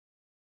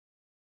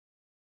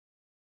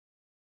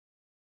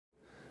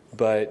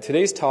But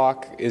today's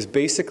talk is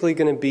basically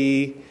going to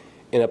be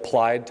an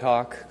applied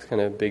talk,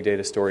 kind of big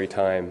data story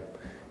time,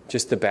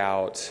 just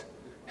about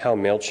how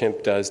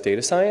MailChimp does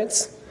data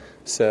science.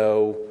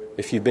 So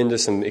if you've been to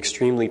some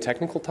extremely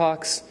technical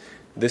talks,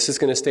 this is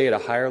going to stay at a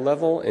higher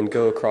level and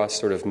go across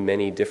sort of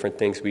many different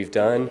things we've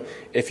done.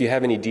 If you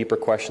have any deeper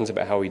questions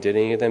about how we did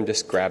any of them,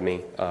 just grab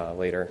me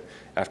later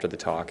after the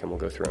talk and we'll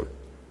go through them.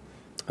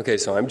 Okay,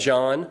 so I'm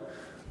John.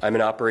 I'm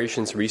an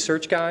operations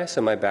research guy,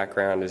 so my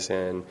background is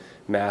in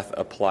math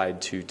applied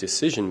to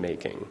decision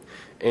making.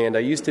 And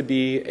I used to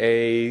be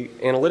an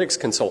analytics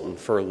consultant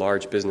for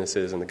large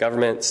businesses and the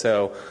government,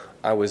 so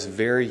I was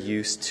very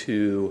used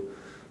to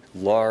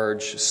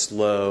large,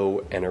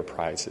 slow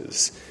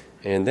enterprises.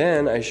 And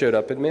then I showed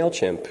up at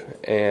MailChimp,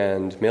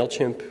 and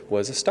MailChimp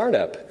was a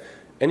startup.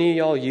 Any of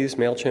y'all use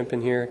MailChimp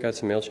in here? Got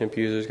some MailChimp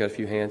users? Got a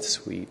few hands?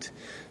 Sweet.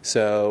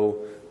 So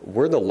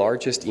we're the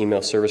largest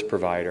email service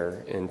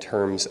provider in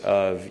terms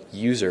of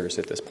users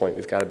at this point.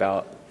 We've got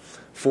about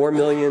 4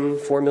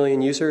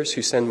 million users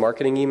who send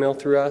marketing email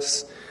through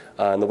us.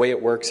 And the way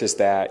it works is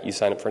that you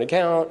sign up for an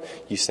account,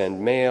 you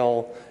send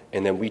mail,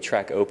 and then we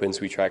track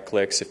opens, we track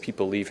clicks. If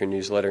people leave your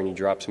newsletter and you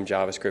drop some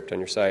JavaScript on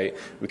your site,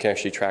 we can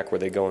actually track where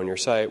they go on your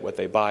site, what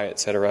they buy, et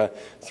cetera.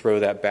 Throw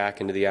that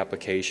back into the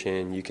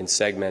application. You can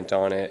segment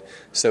on it.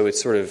 So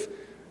it's sort of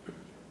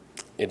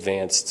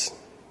advanced,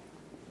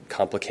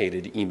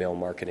 complicated email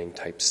marketing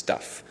type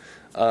stuff.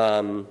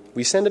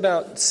 We send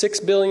about 6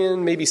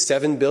 billion, maybe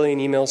 7 billion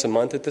emails a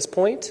month at this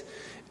point.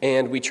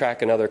 And we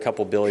track another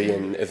couple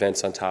billion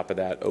events on top of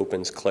that,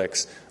 opens,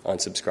 clicks,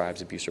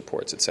 unsubscribes, abuse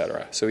reports, et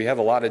cetera. So we have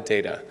a lot of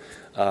data.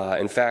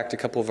 In fact, a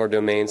couple of our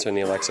domains are in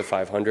the Alexa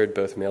 500,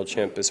 both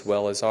MailChimp as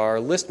well as our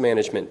list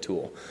management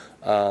tool.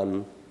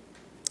 And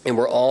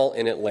we're all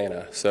in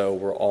Atlanta, so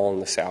we're all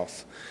in the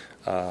South.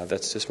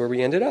 That's just where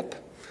we ended up.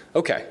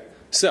 Okay,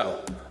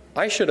 so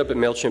I showed up at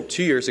MailChimp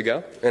 2 years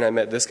ago, and I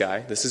met this guy.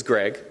 This is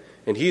Greg,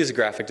 and he is a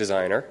graphic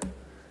designer.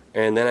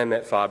 And then I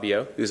met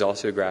Fabio, who's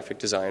also a graphic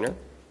designer,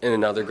 and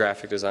another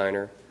graphic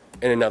designer,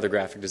 and another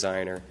graphic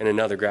designer, and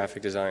another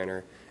graphic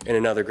designer, and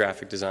another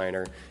graphic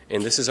designer.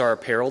 And this is our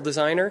apparel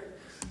designer.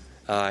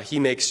 He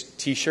makes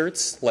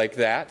T-shirts like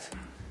that.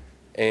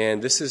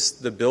 And this is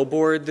the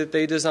billboard that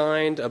they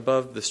designed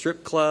above the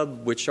strip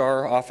club, which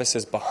our office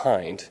is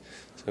behind.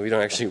 So we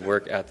don't actually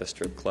work at the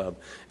strip club.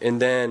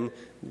 And then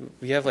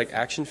we have like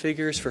action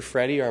figures for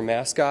Freddy, our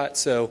mascot.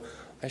 So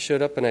I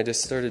showed up and I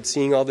just started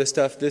seeing all this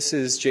stuff. This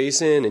is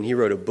Jason, and he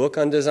wrote a book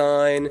on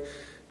design.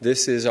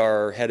 This is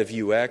our head of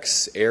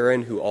UX,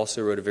 Aaron, who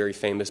also wrote a very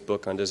famous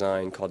book on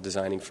design called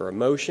Designing for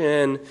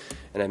Emotion.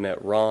 And I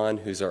met Ron,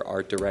 who's our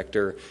art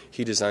director.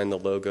 He designed the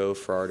logo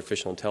for our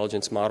artificial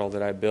intelligence model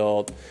that I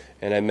built.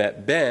 And I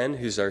met Ben,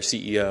 who's our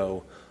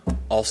CEO,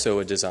 also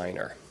a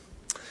designer.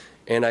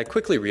 And I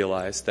quickly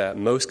realized that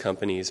most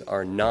companies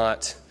are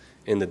not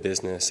in the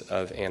business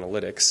of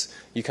analytics.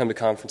 You come to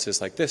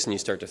conferences like this and you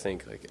start to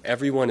think, like,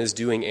 everyone is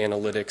doing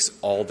analytics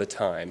all the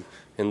time,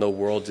 and the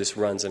world just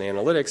runs on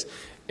analytics.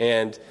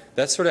 And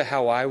that's sort of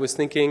how I was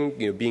thinking,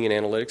 being an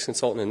analytics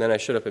consultant. And then I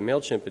showed up at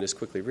MailChimp and just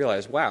quickly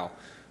realized, wow,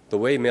 the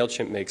way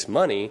MailChimp makes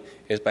money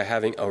is by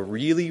having a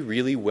really,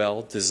 really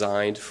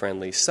well-designed,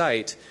 friendly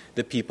site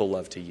that people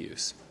love to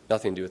use.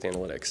 Nothing to do with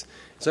analytics.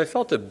 So I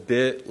felt a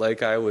bit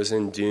like I was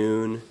in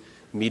Dune,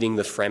 meeting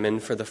the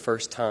Fremen for the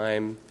first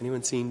time.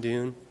 Anyone seen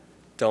Dune?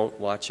 Don't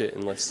watch it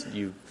unless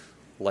you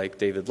like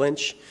David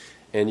Lynch.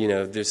 And,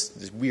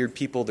 there's weird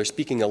people. They're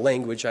speaking a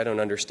language I don't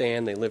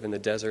understand. They live in the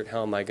desert.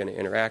 How am I going to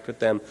interact with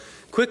them?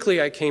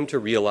 Quickly, I came to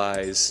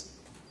realize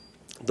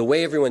the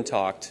way everyone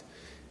talked,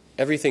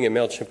 everything at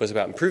MailChimp was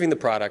about improving the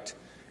product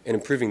and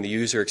improving the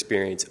user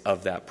experience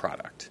of that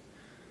product.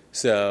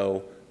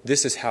 So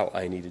this is how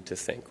I needed to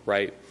think,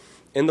 right?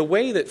 And the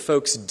way that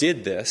folks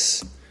did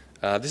this,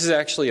 this is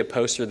actually a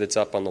poster that's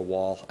up on the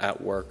wall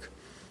at work.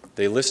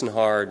 They listen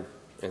hard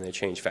and they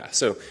change fast.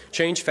 So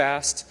change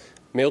fast.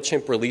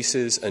 MailChimp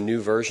releases a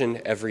new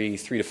version every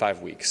 3 to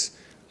 5 weeks.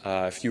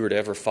 If you were to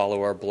ever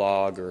follow our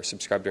blog or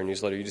subscribe to our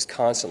newsletter, you just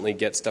constantly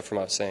get stuff from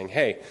us saying,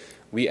 hey,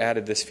 we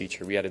added this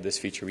feature, we added this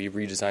feature, we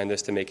redesigned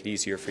this to make it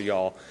easier for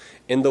y'all.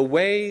 And the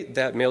way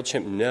that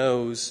MailChimp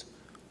knows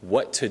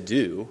what to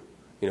do,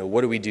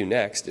 what do we do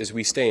next, is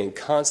we stay in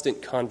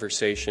constant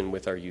conversation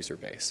with our user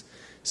base.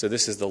 So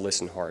this is the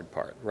listen hard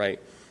part, right?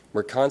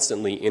 We're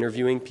constantly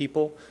interviewing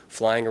people,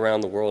 flying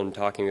around the world and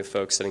talking with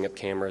folks, setting up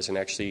cameras and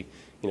actually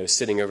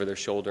sitting over their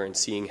shoulder and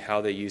seeing how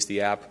they use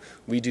the app.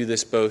 We do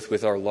this both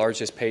with our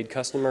largest paid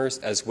customers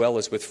as well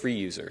as with free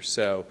users.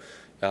 So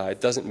it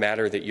doesn't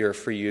matter that you're a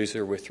free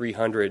user with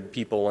 300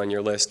 people on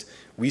your list.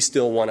 We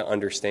still want to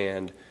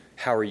understand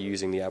how are you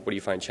using the app, what do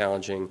you find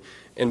challenging.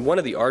 And one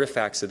of the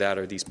artifacts of that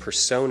are these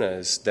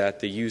personas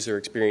that the user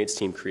experience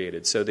team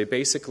created. So they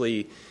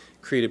basically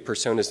created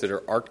personas that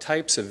are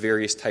archetypes of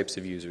various types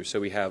of users.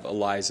 So we have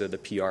Eliza, the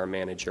PR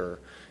manager,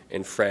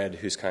 and Fred,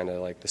 who's kind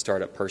of like the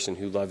startup person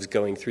who loves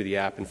going through the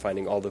app and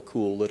finding all the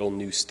cool little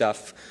new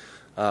stuff.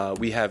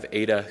 We have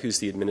Ada, who's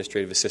the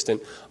administrative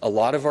assistant. A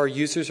lot of our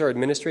users are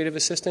administrative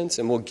assistants,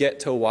 and we'll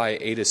get to why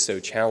Ada is so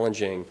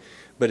challenging.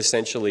 but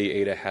essentially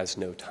Ada has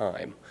no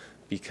time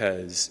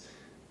because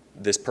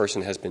this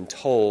person has been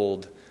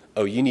told,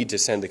 oh, you need to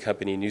send the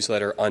company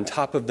newsletter on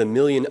top of the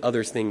million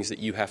other things that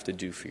you have to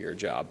do for your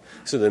job.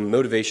 So the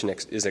motivation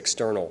is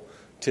external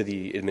to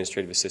the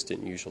administrative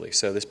assistant usually.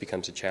 So this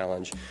becomes a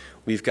challenge.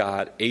 We've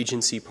got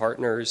agency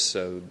partners,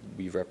 so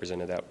we've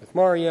represented that with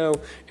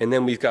Mario, and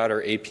then we've got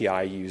our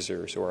API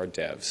users or our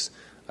devs.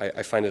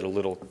 I find it a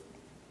little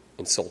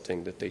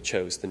insulting that they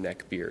chose the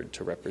neckbeard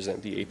to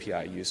represent the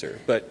API user,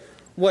 but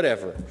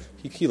whatever.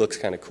 He looks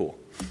kind of cool.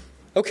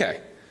 Okay,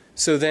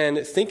 so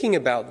then thinking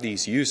about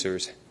these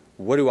users,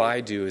 what do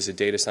I do as a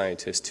data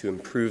scientist to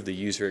improve the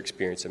user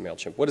experience of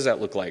MailChimp? What does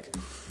that look like?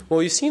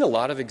 Well, you've seen a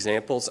lot of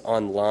examples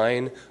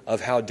online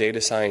of how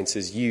data science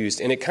is used,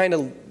 and it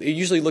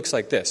usually looks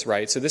like this,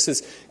 right? So this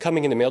is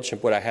coming into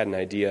MailChimp what I had an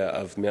idea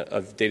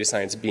of data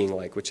science being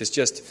like, which is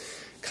just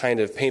kind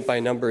of paint by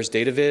numbers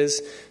data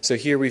viz. So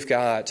here we've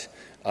got,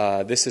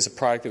 this is a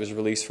product that was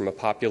released from a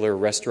popular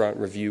restaurant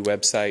review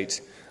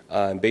website.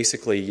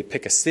 Basically, you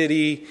pick a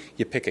city,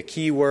 you pick a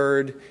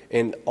keyword,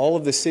 and all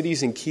of the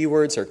cities and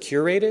keywords are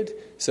curated.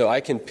 So I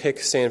can pick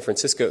San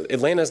Francisco.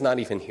 Atlanta's not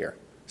even here,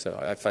 so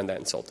I find that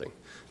insulting.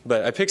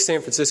 But I pick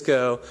San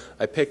Francisco,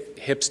 I pick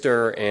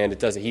hipster, and it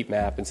does a heat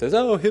map and says,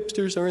 oh,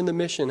 hipsters are in the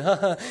mission.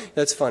 Haha,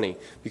 that's funny,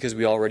 because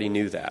we already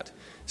knew that.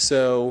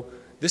 So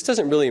this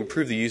doesn't really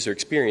improve the user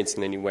experience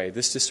in any way.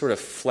 This just sort of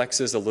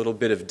flexes a little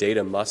bit of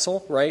data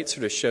muscle, right?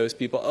 Sort of shows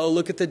people, oh,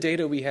 look at the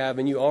data we have,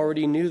 and you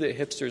already knew that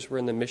hipsters were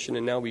in the mission,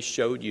 and now we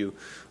showed you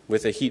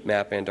with a heat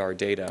map and our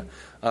data.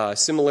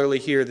 Similarly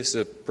here, this is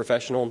a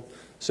professional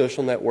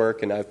social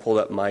network, and I've pulled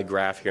up my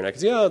graph here, and I can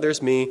see, oh,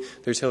 there's me,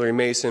 there's Hillary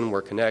Mason,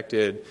 we're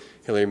connected.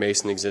 Hillary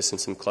Mason exists in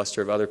some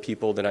cluster of other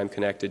people that I'm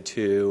connected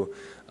to.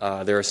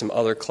 There are some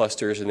other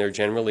clusters, and they're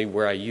generally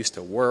where I used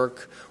to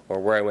work or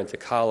where I went to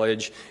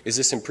college. Is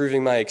this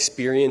improving my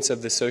experience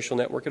of the social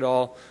network at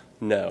all?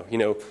 No.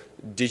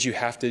 Did you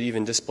have to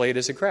even display it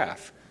as a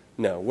graph?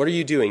 No. What are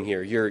you doing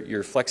here?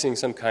 You're flexing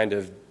some kind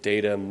of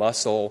data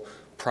muscle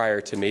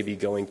prior to maybe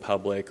going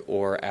public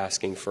or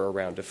asking for a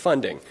round of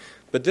funding.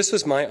 But this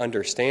was my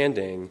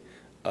understanding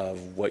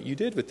of what you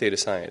did with data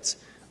science.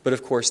 But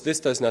of course, this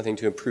does nothing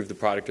to improve the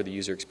product or the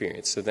user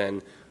experience. So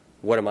then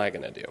what am I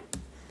going to do?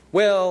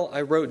 Well,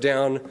 I wrote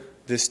down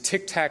this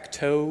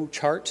tic-tac-toe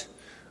chart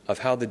of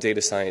how the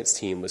data science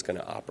team was going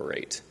to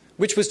operate,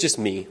 which was just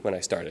me when I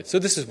started. So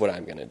this is what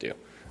I'm going to do.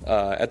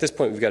 At this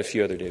point, we've got a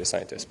few other data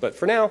scientists. But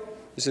for now,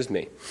 this is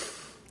me.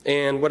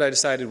 And what I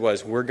decided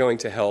was we're going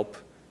to help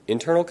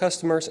internal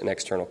customers and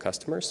external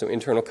customers. So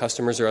internal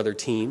customers are other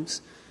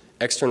teams.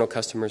 External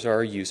customers are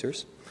our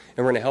users. And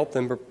we're going to help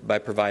them by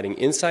providing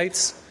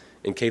insights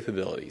and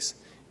capabilities.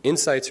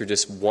 Insights are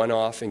just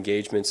one-off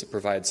engagements that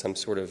provide some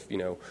sort of,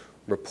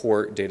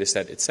 report, data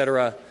set, et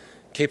cetera.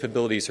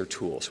 Capabilities are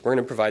tools. We're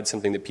going to provide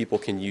something that people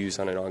can use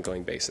on an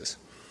ongoing basis.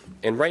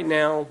 And right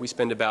now, we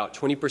spend about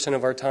 20%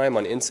 of our time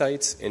on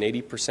insights and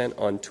 80%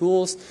 on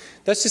tools.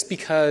 That's just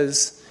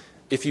because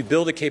if you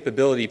build a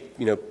capability,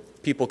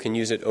 people can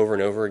use it over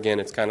and over again.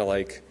 It's kind of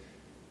like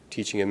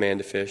teaching a man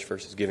to fish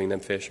versus giving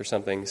them fish or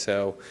something.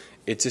 So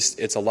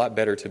it's a lot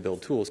better to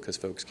build tools because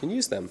folks can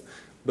use them.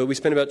 But we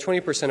spend about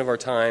 20% of our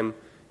time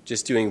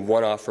just doing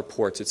one-off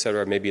reports, et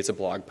cetera. Maybe it's a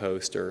blog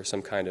post or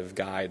some kind of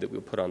guide that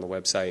we'll put on the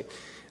website.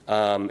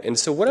 And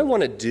so what I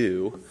want to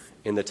do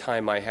in the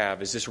time I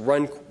have is just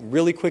run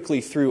really quickly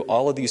through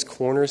all of these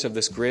corners of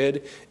this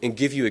grid and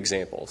give you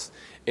examples.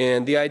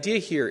 And the idea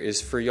here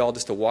is for y'all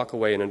just to walk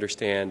away and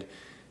understand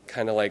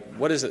kind of like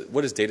what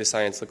does data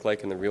science look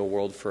like in the real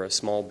world for a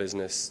small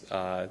business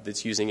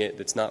that's using it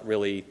that's not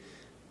really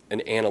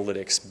an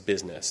analytics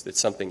business, that's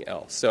something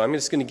else. So I'm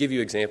just going to give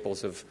you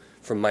examples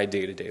from my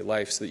day-to-day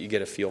life so that you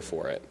get a feel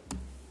for it.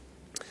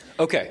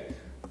 Okay,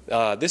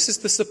 this is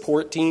the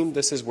support team.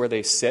 This is where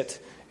they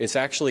sit. It's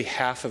actually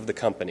half of the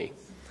company.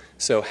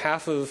 So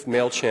half of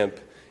MailChimp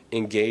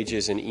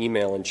engages in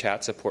email and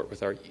chat support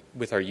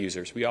with our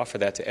users. We offer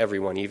that to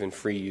everyone, even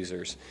free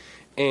users.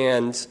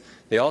 And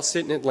they all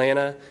sit in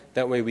Atlanta.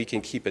 That way we can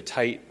keep a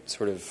tight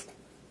sort of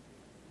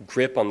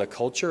grip on the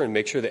culture and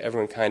make sure that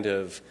everyone kind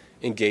of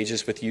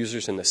engages with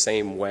users in the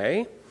same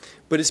way.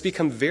 But it's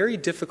become very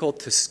difficult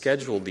to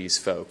schedule these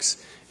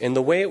folks. And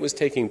the way it was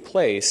taking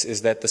place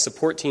is that the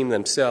support team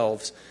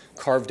themselves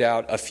carved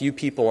out a few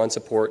people on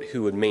support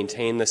who would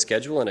maintain the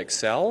schedule in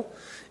Excel.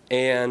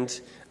 And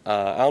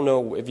I don't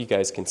know if you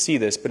guys can see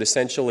this, but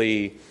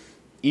essentially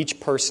each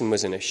person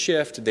was in a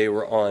shift. They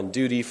were on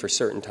duty for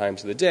certain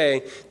times of the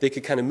day. They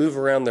could kind of move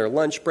around their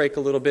lunch break a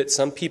little bit.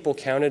 Some people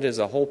counted as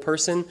a whole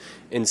person,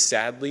 and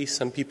sadly,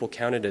 some people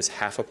counted as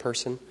half a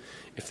person.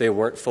 If they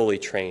weren't fully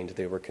trained,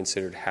 they were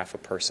considered half a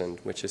person,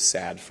 which is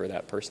sad for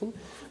that person.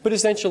 But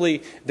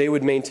essentially, they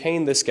would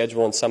maintain the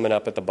schedule and sum it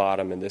up at the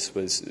bottom, and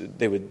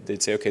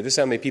they'd say, okay, this is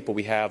how many people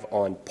we have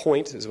on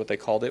point, is what they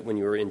called it when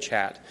you were in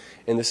chat,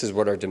 and this is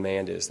what our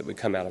demand is that would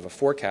come out of a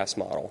forecast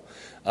model.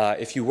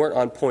 If you weren't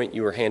on point,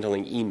 you were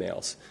handling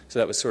emails. So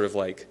that was sort of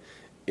like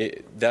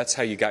that's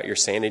how you got your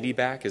sanity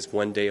back, is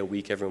 1 day a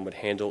week everyone would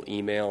handle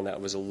email, and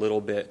that was a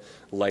little bit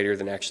lighter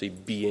than actually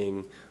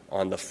being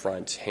on the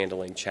front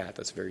handling chat.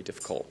 That's very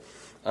difficult.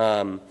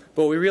 But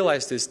what we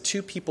realized is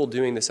 2 people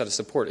doing this out of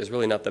support is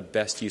really not the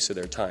best use of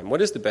their time.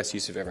 What is the best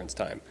use of everyone's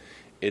time?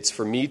 It's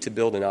for me to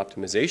build an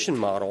optimization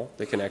model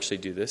that can actually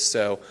do this.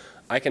 So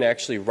I can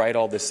actually write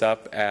all this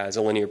up as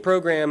a linear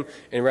program,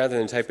 and rather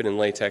than type it in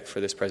LaTeX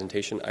for this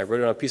presentation, I wrote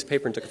it on a piece of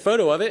paper and took a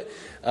photo of it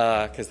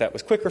because that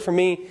was quicker for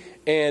me.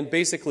 And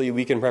basically,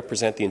 we can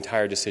represent the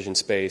entire decision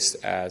space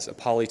as a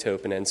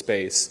polytope and end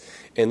space,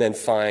 and then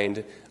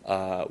find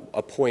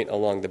a point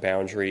along the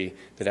boundary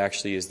that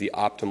actually is the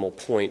optimal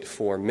point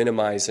for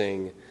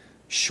minimizing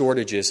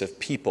shortages of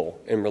people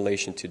in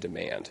relation to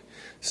demand.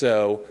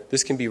 So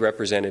this can be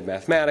represented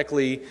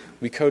mathematically.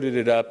 We coded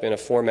it up in a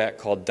format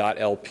called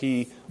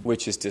 .lp,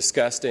 which is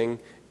disgusting.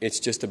 It's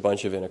just a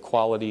bunch of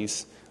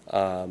inequalities.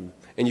 And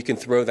you can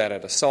throw that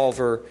at a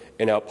solver,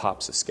 and out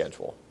pops a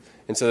schedule.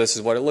 And so this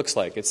is what it looks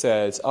like. It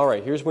says, all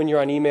right, here's when you're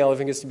on email.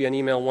 Everything gets to be on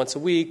email once a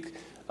week.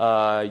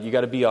 You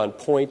got to be on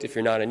point if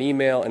you're not on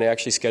email. And it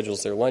actually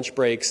schedules their lunch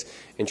breaks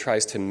and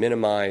tries to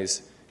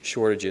minimize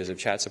shortages of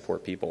chat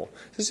support people.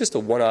 This is just a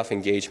one-off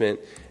engagement,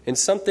 and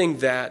something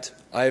that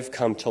I've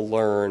come to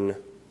learn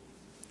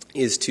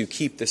is to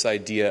keep this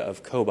idea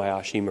of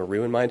Kobayashi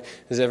Maru in mind.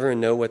 Does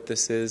everyone know what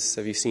this is?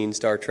 Have you seen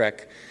Star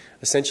Trek?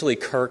 Essentially,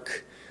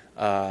 Kirk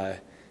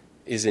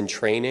is in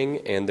training,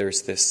 and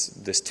there's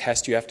this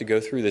test you have to go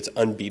through that's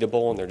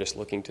unbeatable, and they're just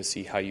looking to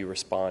see how you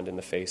respond in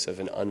the face of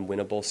an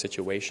unwinnable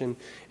situation,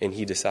 and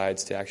he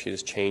decides to actually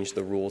just change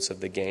the rules of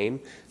the game.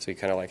 So he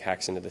kind of like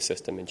hacks into the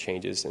system and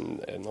changes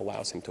and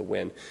allows him to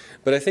win.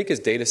 But I think as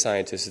data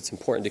scientists, it's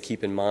important to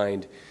keep in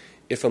mind,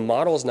 if a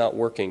model is not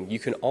working, you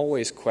can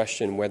always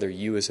question whether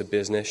you as a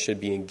business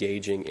should be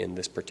engaging in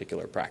this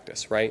particular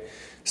practice, right?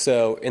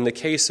 So in the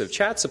case of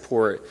chat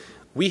support,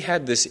 we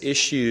had this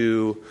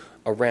issue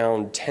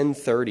around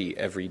 10:30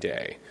 every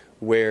day,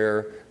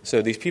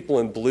 so these people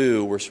in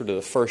blue were sort of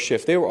the first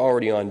shift. They were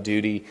already on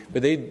duty,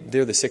 but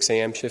they're the 6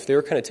 a.m. shift. They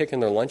were kind of taking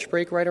their lunch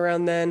break right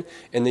around then,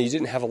 and then you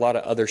didn't have a lot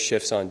of other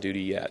shifts on duty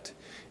yet.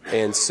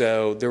 And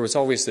so there was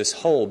always this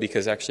hole,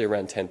 because actually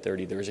around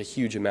 10:30 there was a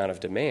huge amount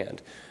of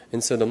demand.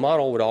 And so the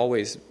model would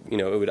always,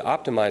 it would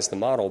optimize the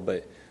model,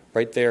 but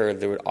right there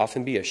would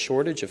often be a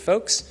shortage of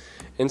folks.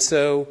 And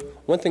so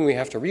one thing we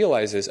have to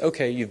realize is,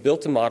 okay, you've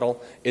built a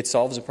model. It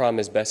solves a problem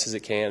as best as it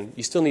can.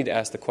 You still need to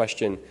ask the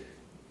question,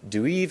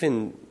 do we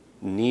even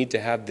need to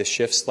have the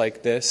shifts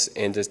like this?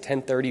 And does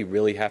 10:30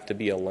 really have to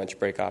be a lunch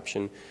break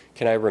option?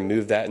 Can I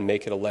remove that and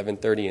make it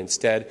 11:30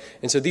 instead?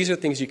 And so these are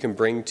things you can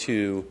bring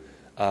to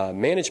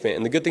management.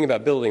 And the good thing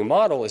about building a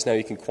model is now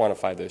you can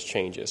quantify those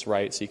changes,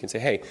 right? So you can say,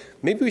 hey,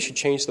 maybe we should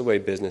change the way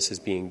business is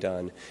being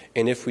done.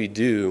 And if we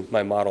do,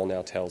 my model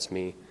now tells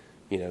me,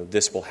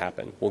 this will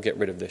happen. We'll get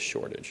rid of this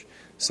shortage.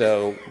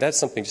 So that's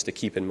something just to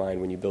keep in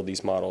mind when you build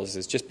these models,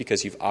 is just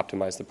because you've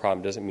optimized the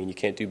problem doesn't mean you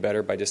can't do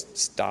better by just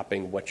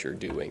stopping what you're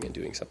doing and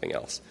doing something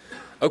else.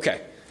 Okay,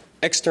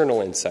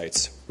 external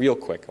insights. Real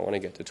quick, I want to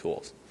get to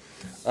tools.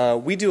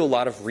 We do a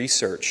lot of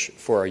research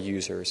for our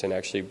users and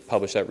actually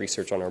publish that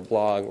research on our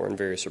blog or in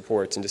various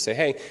reports, and to say,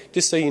 hey,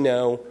 just so you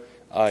know,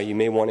 you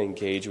may want to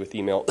engage with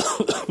email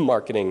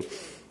marketing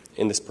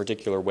in this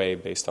particular way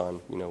based on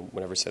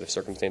whatever set of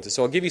circumstances.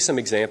 So I'll give you some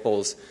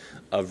examples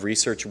of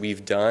research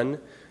we've done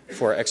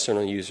for our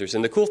external users.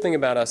 And the cool thing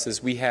about us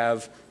is we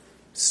have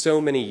so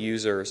many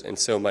users and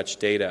so much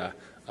data.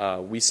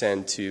 We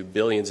send to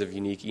billions of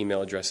unique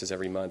email addresses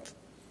every month.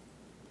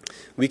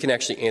 We can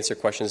actually answer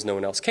questions no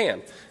one else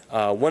can.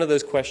 One of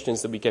those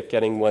questions that we kept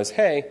getting was,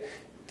 hey,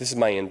 this is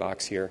my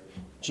inbox here.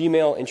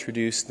 Gmail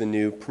introduced the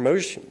new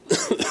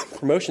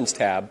promotions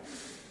tab.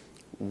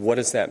 What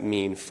does that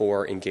mean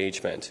for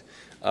engagement?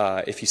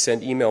 If you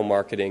send email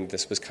marketing,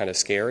 this was kind of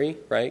scary,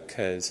 right?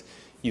 Because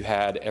you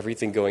had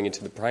everything going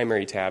into the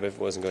primary tab if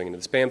it wasn't going into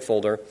the spam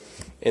folder,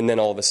 and then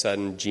all of a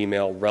sudden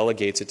Gmail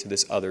relegates it to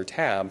this other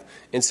tab.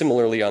 And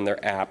similarly on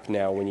their app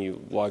now, when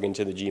you log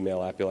into the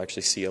Gmail app, you'll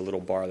actually see a little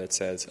bar that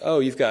says,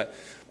 oh, you've got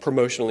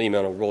promotional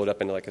email, and it'll roll it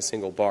up into like a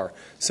single bar.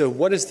 So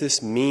what does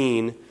this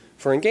mean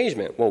for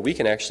engagement? Well, we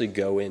can actually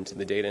go into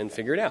the data and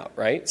figure it out,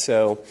 right?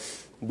 So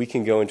we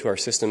can go into our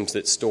systems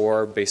that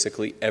store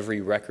basically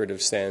every record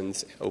of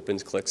sends,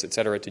 opens, clicks, et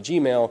cetera, to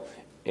Gmail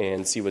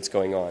and see what's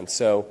going on.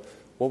 So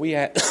what we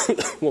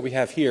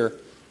have here,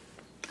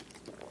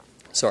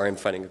 sorry, I'm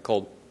fighting a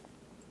cold.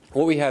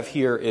 What we have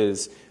here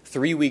is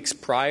 3 weeks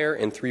prior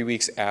and 3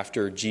 weeks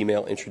after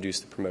Gmail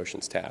introduced the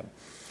promotions tab.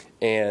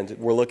 And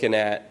we're looking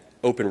at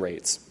open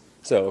rates.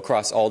 So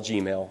across all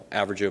Gmail,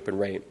 average open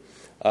rate.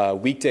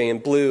 Weekday in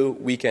blue,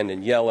 weekend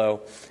in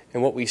yellow.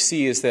 And what we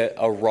see is that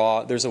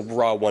there's a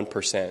raw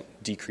 1%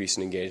 decrease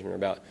in engagement, or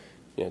about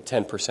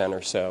 10%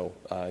 or so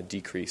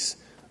decrease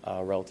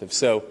relative.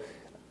 So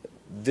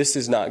this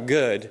is not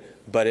good,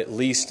 but at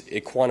least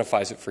it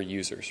quantifies it for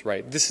users,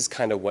 right? This is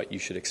kind of what you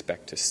should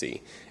expect to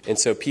see. And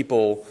so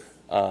people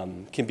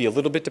can be a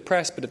little bit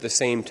depressed, but at the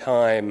same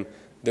time,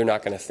 they're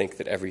not going to think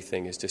that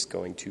everything is just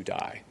going to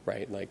die,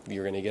 right? Like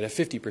you're going to get a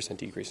 50%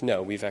 decrease.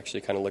 No, we've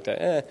actually kind of looked at,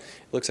 it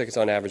looks like it's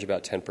on average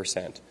about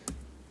 10%.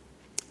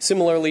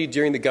 Similarly,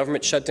 during the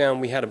government shutdown,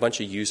 we had a bunch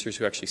of users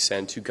who actually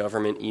send to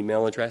government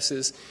email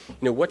addresses.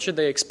 What should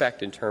they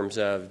expect in terms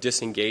of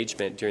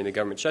disengagement during the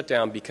government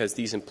shutdown because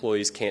these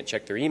employees can't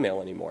check their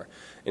email anymore?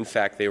 In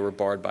fact, they were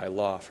barred by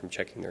law from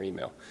checking their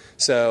email.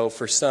 So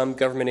for some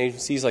government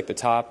agencies like the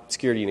top,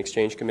 Security and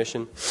Exchange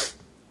Commission,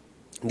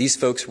 these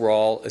folks were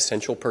all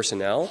essential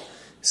personnel.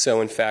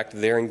 So in fact,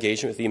 their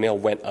engagement with email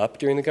went up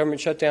during the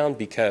government shutdown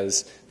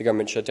because the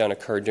government shutdown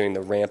occurred during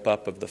the ramp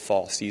up of the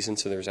fall season.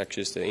 So there was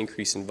actually just an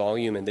increase in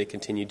volume and they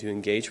continued to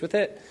engage with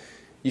it.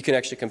 You can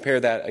actually compare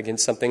that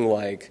against something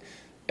like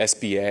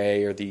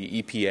SBA or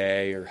the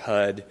EPA or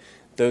HUD.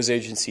 Those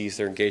agencies,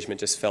 their engagement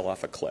just fell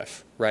off a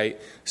cliff,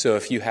 right? So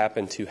if you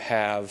happen to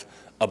have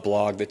a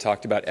blog that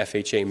talked about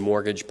FHA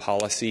mortgage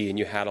policy and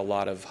you had a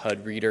lot of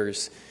HUD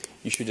readers,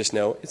 you should just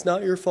know it's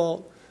not your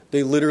fault.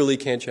 They literally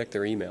can't check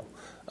their email.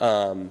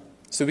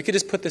 So we could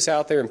just put this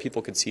out there and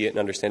people could see it and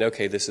understand,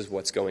 okay, this is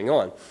what's going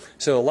on.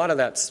 So a lot of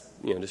that's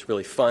just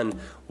really fun.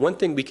 One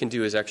thing we can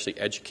do is actually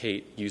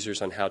educate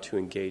users on how to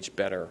engage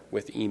better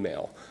with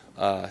email.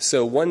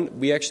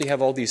 We actually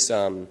have all these,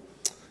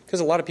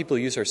 because a lot of people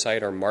who use our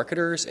site are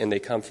marketers and they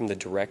come from the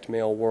direct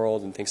mail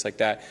world and things like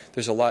that.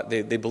 There's a lot,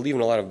 they believe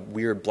in a lot of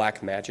weird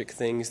black magic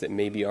things that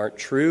maybe aren't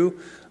true.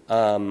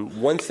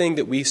 One thing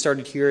that we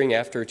started hearing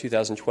after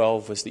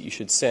 2012 was that you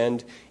should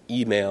send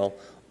email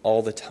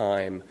all the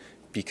time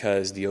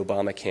because the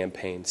Obama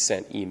campaign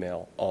sent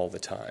email all the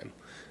time.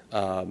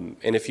 And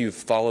if you've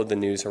followed the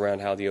news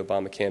around how the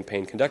Obama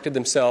campaign conducted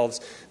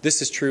themselves,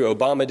 this is true.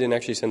 Obama didn't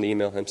actually send the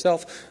email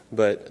himself,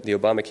 but the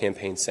Obama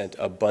campaign sent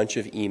a bunch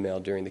of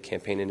email during the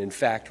campaign and, in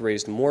fact,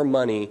 raised more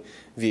money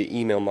via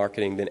email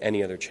marketing than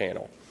any other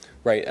channel.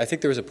 Right? I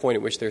think there was a point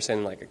at which they were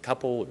sending like a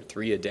couple or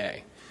 3 a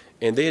day.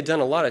 And they had done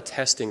a lot of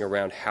testing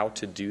around how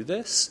to do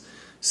this.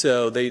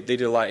 So they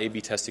did a lot of A/B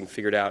testing,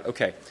 figured out,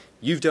 okay,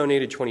 you've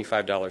donated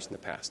 $25 in the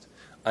past.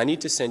 I need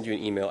to send you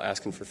an email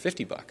asking for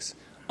 $50,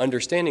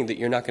 understanding that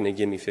you're not going to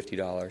give me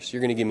 $50. You're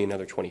going to give me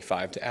another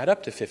 $25 to add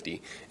up to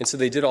 $50. And so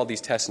they did all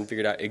these tests and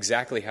figured out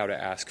exactly how to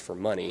ask for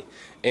money.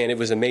 And it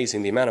was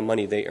amazing. The amount of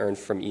money they earned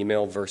from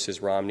email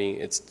versus Romney,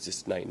 it's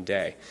just night and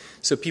day.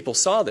 So people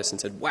saw this and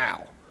said,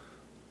 wow,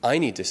 I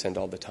need to send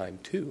all the time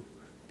too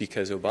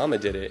because Obama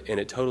did it and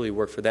it totally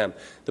worked for them.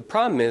 The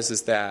problem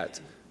is that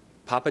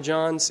Papa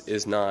John's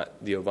is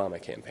not the Obama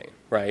campaign,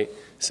 right?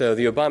 So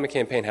the Obama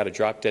campaign had a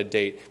drop-dead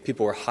date.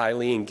 People were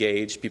highly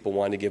engaged. People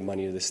wanted to give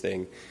money to this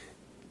thing.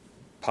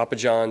 Papa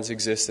John's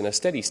exists in a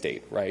steady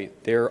state, right?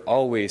 They're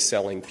always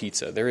selling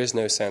pizza. There is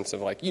no sense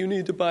of like, you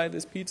need to buy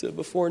this pizza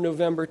before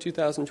November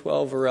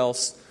 2012 or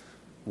else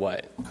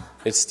what?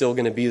 It's still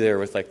going to be there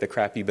with like the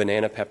crappy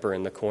banana pepper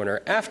in the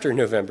corner after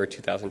November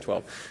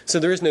 2012. So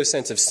there is no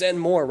sense of send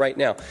more right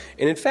now.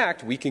 And in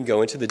fact, we can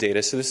go into the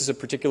data. So this is a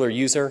particular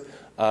user.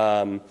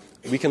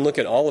 We can look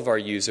at all of our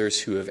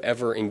users who have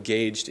ever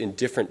engaged in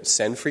different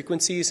send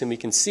frequencies, and we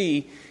can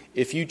see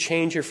if you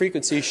change your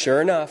frequency,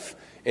 sure enough,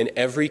 in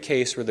every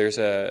case where there's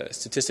a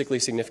statistically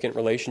significant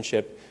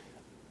relationship,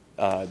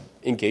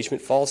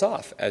 engagement falls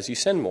off as you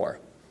send more,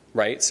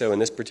 right? So in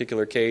this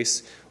particular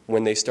case,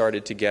 when they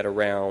started to get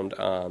around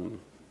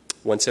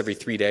once every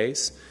 3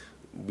 days,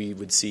 we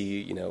would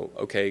see,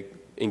 okay,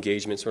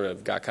 engagement sort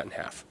of got cut in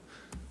half.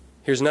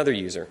 Here's another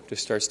user,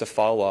 just starts to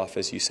fall off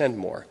as you send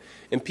more.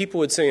 And people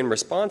would say in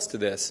response to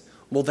this,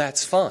 well,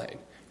 that's fine.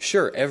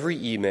 Sure, every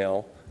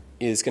email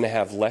is going to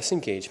have less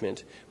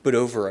engagement, but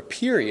over a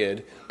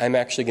period, I'm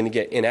actually going to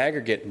get, in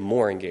aggregate,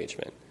 more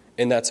engagement.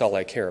 And that's all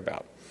I care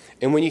about.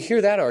 And when you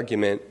hear that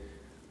argument,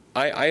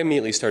 I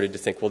immediately started to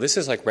think, well, this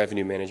is like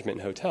revenue management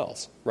in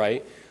hotels,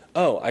 right?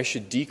 Oh, I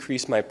should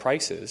decrease my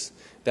prices.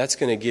 That's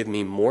going to give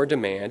me more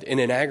demand, and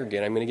in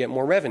aggregate, I'm going to get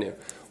more revenue.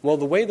 Well,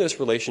 the way those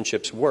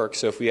relationships work,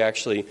 so if we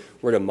actually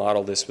were to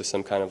model this with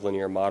some kind of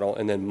linear model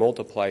and then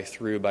multiply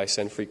through by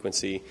send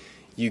frequency,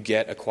 you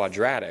get a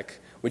quadratic,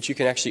 which you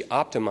can actually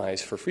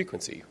optimize for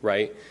frequency,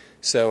 right?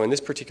 So in this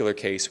particular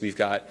case, we've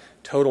got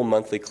total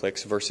monthly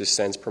clicks versus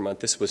sends per month.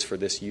 This was for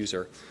this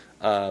user.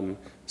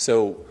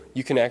 So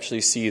you can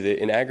actually see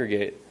that in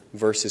aggregate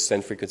versus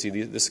send frequency,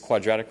 this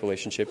quadratic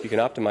relationship, you can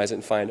optimize it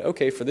and find,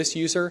 okay, for this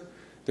user,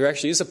 there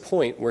actually is a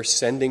point where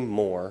sending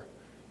more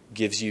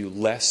gives you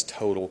less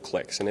total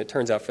clicks. And it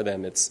turns out for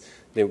them,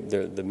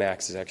 the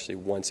max is actually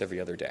once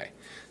every other day.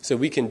 So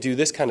we can do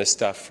this kind of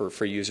stuff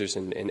for users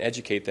and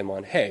educate them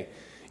on, hey,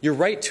 you're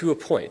right to a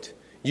point.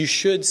 You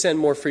should send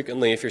more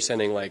frequently if you're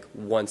sending like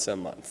once a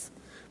month.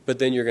 But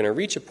then you're going to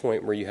reach a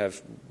point where you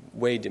have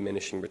way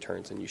diminishing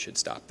returns and you should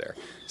stop there.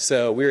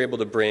 So we were able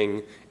to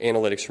bring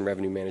analytics from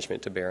revenue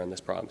management to bear on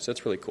this problem. So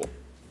it's really cool.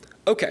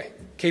 Okay,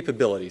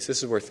 capabilities.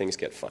 This is where things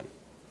get fun.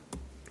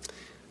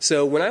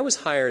 So when I was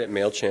hired at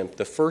MailChimp,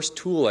 the first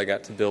tool I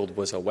got to build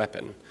was a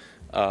weapon.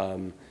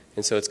 And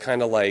so it's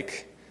kind of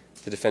like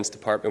the Defense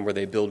Department where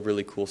they build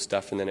really cool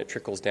stuff and then it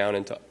trickles down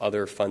into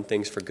other fun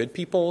things for good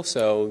people.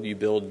 So you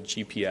build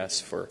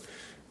GPS for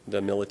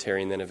the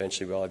military, and then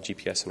eventually we'll have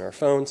GPS in our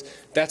phones.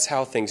 That's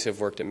how things have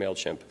worked at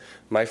MailChimp.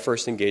 My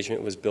first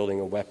engagement was building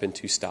a weapon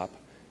to stop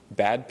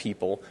bad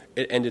people.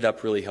 It ended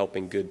up really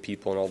helping good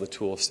people, and all the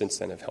tools since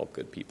then have helped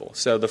good people.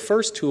 So the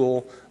first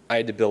tool I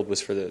had to build was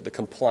for the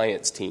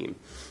compliance team.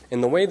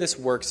 And the way this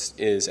works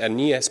is at an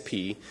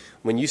ESP,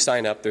 when you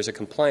sign up, there's a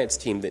compliance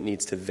team that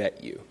needs to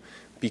vet you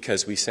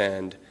because we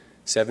send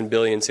 7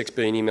 billion, 6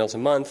 billion emails a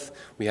month.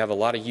 We have a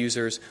lot of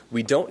users.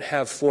 We don't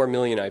have 4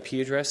 million IP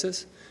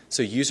addresses,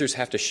 so users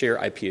have to share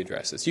IP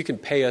addresses. You can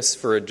pay us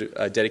for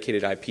a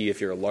dedicated IP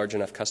if you're a large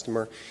enough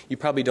customer. You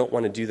probably don't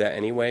want to do that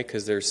anyway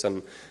because there's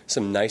some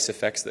nice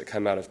effects that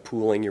come out of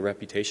pooling your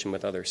reputation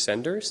with other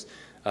senders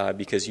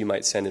because you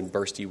might send in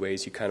bursty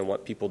ways. You kind of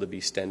want people to be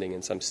sending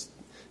in some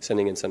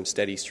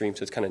steady stream,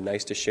 so it's kind of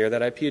nice to share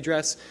that IP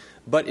address.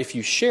 But if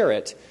you share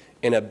it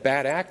and a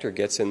bad actor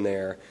gets in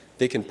there,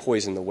 they can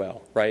poison the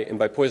well, right? And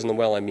by poison the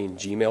well, I mean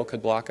Gmail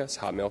could block us,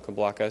 Hotmail could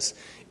block us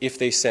if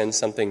they send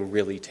something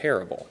really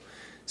terrible.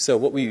 So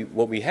what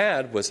we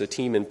had was a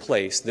team in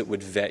place that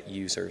would vet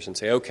users and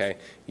say, okay,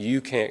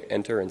 you can't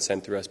enter and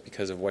send through us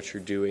because of what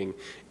you're doing.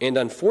 And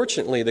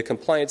unfortunately, the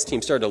compliance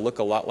team started to look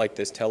a lot like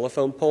this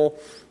telephone pole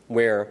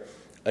where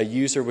a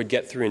user would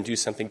get through and do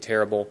something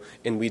terrible,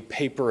 and we'd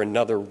paper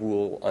another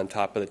rule on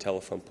top of the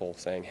telephone pole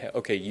saying, hey,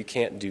 okay, you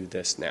can't do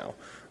this now,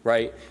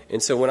 right?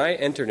 And so when I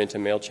entered into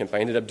MailChimp, I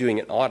ended up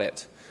doing an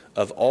audit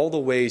of all the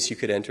ways you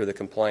could enter the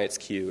compliance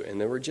queue, and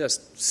there were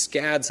just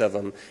scads of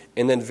them,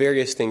 and then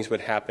various things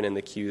would happen in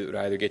the queue that would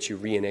either get you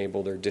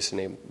re-enabled or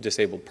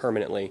disabled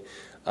permanently.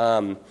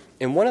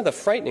 And one of the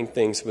frightening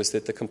things was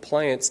that the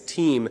compliance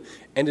team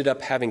ended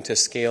up having to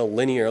scale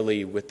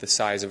linearly with the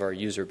size of our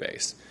user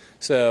base.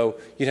 So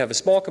you'd have a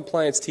small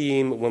compliance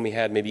team when we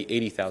had maybe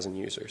 80,000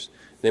 users.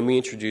 Then we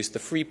introduced the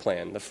free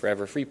plan, the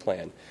forever free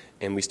plan,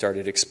 and we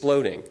started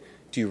exploding.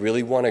 Do you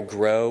really want to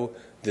grow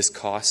this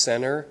cost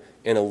center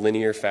in a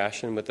linear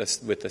fashion with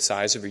the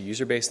size of your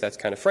user base? That's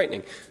kind of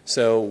frightening.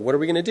 So what are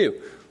we going to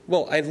do?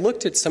 Well, I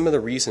looked at some of the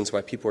reasons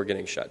why people were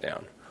getting shut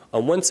down.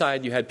 On one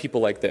side, you had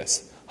people like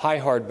this, high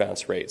hard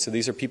bounce rate. So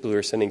these are people who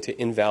are sending to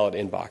invalid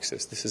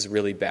inboxes. This is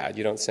really bad.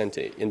 You don't send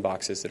to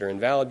inboxes that are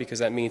invalid because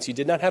that means you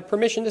did not have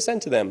permission to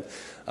send to them.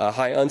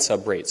 High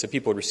unsub rate. So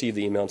people would receive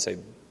the email and say,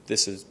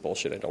 this is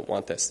bullshit, I don't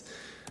want this.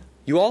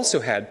 You also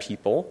had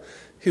people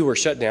who were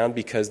shut down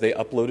because they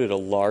uploaded a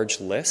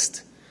large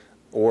list,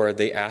 or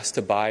they asked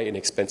to buy an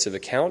expensive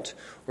account,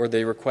 or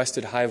they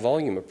requested high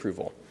volume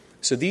approval.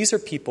 So these are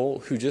people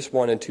who just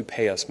wanted to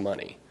pay us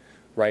money,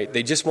 right?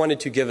 They just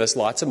wanted to give us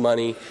lots of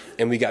money,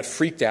 and we got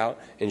freaked out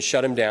and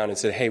shut them down and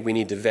said, hey, we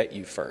need to vet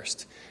you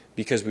first,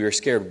 because we were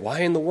scared.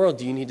 Why in the world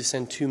do you need to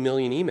send 2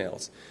 million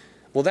emails?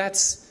 Well,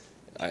 that's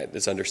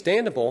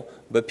understandable,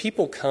 but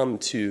people come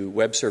to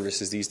web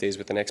services these days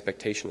with an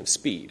expectation of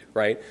speed,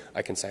 right?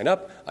 I can sign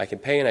up, I can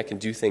pay, and I can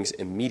do things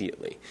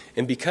immediately.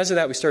 And because of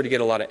that, we started to get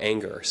a lot of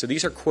anger. So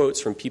these are quotes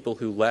from people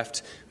who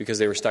left because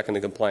they were stuck in the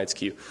compliance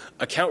queue.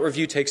 Account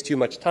review takes too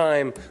much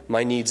time.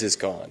 My needs is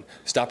gone.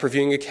 Stop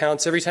reviewing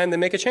accounts every time they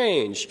make a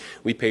change.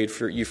 We paid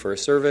for you for a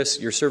service.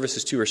 Your service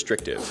is too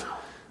restrictive.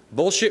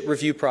 Bullshit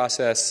review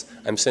process.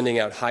 I'm sending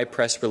out high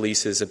press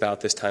releases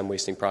about this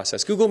time-wasting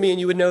process. Google me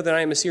and you would know that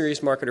I am a serious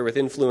marketer with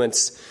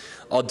influence.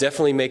 I'll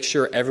definitely make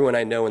sure everyone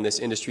I know in this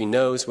industry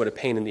knows what a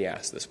pain in the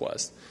ass this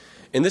was.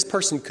 And this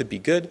person could be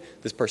good.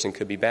 This person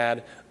could be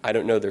bad. I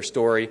don't know their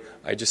story.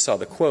 I just saw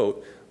the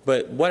quote.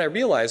 But what I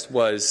realized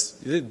was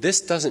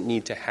this doesn't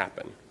need to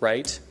happen,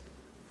 right?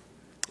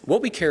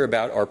 What we care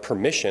about are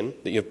permission,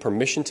 that you have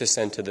permission to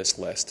send to this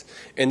list,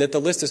 and that the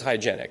list is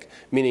hygienic,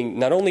 meaning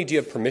not only do you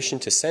have permission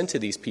to send to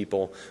these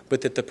people,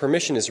 but that the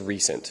permission is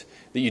recent,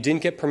 that you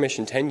didn't get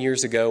permission 10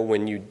 years ago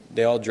when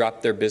they all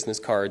dropped their business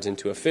cards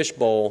into a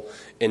fishbowl,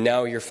 and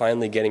now you're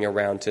finally getting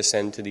around to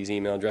send to these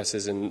email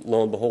addresses, and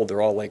lo and behold,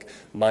 they're all like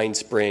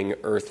MindSpring,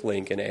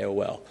 Earthlink, and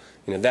AOL.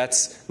 You know,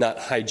 that's not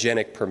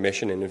hygienic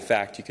permission, and in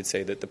fact, you could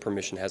say that the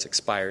permission has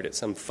expired at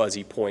some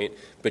fuzzy point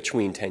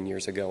between 10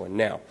 years ago and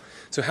now.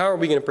 So how are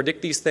we going to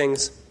predict these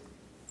things?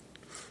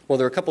 Well,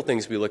 there are a couple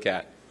things we look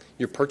at.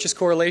 Your purchase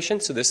correlation,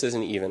 so this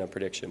isn't even a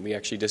prediction. We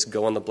actually just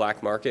go on the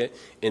black market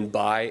and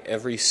buy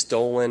every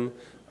stolen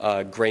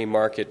gray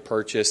market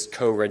purchase,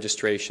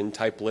 co-registration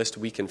type list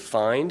we can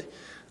find,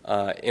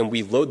 and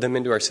we load them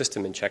into our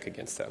system and check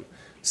against them.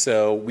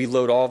 So we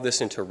load all of this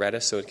into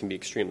Redis so it can be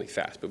extremely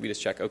fast. But we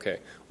just check, okay,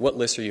 what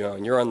list are you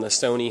on? You're on the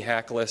Sony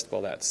hack list?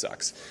 Well, that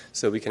sucks.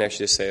 So we can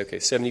actually just say, okay,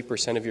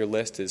 70% of your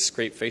list is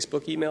scrape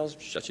Facebook emails,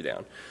 shut you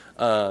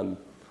down.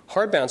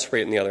 Hard bounce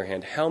rate, on the other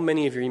hand, how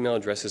many of your email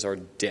addresses are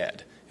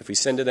dead? If we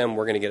send to them,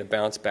 we're going to get a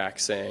bounce back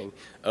saying,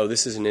 oh,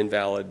 this is an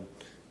invalid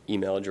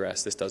email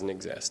address. This doesn't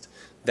exist.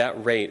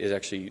 That rate is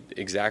actually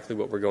exactly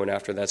what we're going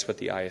after. That's what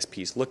the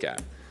ISPs look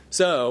at.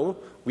 So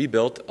we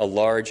built a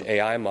large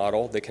AI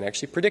model that can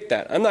actually predict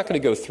that. I'm not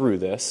going to go through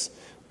this,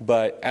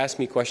 but ask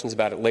me questions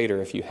about it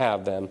later if you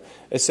have them.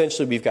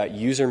 Essentially, we've got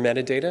user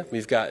metadata.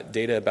 We've got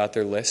data about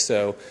their list.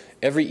 So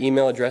every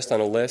email address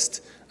on a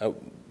list,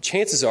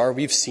 chances are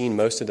we've seen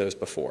most of those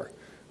before.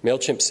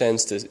 MailChimp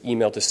sends to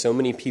email to so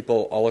many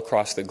people all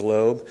across the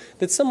globe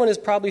that someone has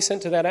probably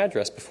sent to that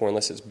address before,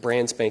 unless it's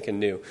brand spanking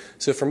new.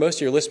 So for most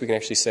of your list, we can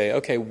actually say,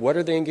 okay, what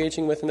are they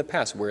engaging with in the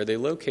past? Where are they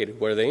located?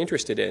 What are they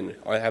interested in?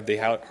 Or have they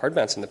hard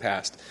bounce in the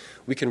past?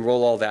 We can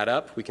roll all that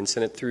up. We can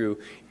send it through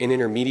an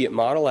intermediate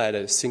model at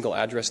a single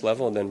address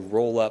level and then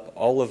roll up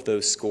all of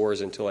those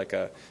scores into like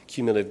a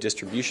cumulative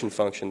distribution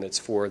function that's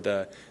for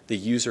the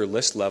user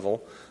list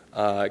level.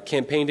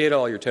 Campaign data,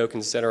 all your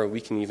tokens, et cetera, we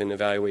can even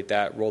evaluate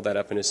that, roll that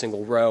up in a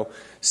single row,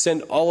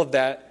 send all of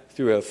that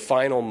through a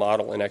final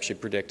model and actually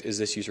predict, is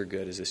this user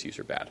good, is this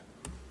user bad?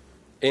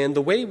 And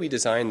the way we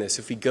design this,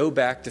 if we go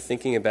back to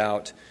thinking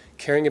about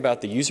caring about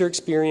the user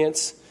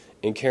experience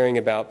and caring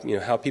about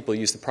how people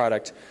use the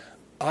product,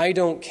 I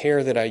don't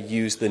care that I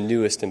use the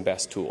newest and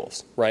best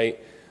tools, right?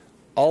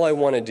 All I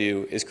want to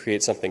do is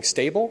create something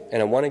stable,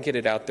 and I want to get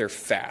it out there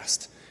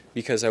fast,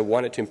 because I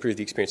want it to improve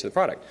the experience of the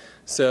product.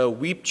 So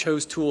we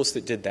chose tools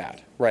that did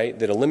that, right?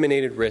 That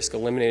eliminated risk,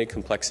 eliminated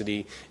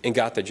complexity, and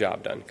got the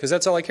job done, because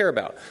that's all I care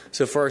about.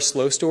 So for our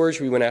slow storage,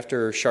 we went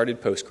after sharded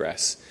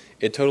Postgres.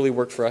 It totally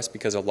worked for us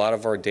because a lot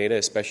of our data,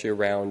 especially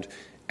around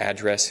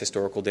address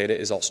historical data,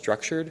 is all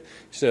structured.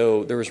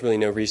 So there was really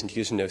no reason to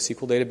use a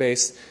NoSQL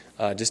database.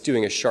 Just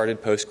doing a sharded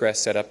Postgres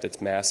setup that's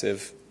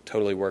massive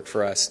totally worked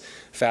for us.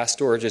 Fast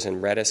storage is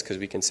in Redis because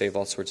we can save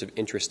all sorts of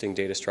interesting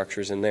data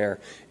structures in there,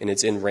 and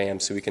it's in RAM,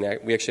 so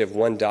we actually have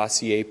one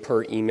dossier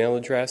per email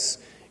address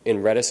in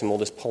Redis, and we'll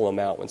just pull them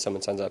out when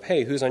someone signs up.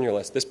 Hey, who's on your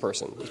list? This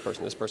person, this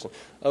person, this person.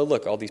 Oh,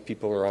 look, all these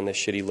people are on this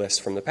shitty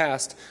list from the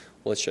past.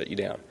 Well, let's shut you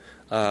down.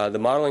 The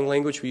modeling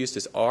language we used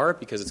is R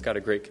because it's got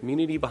a great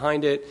community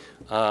behind it.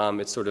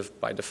 It's sort of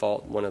by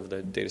default one of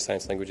the data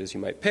science languages you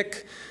might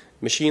pick.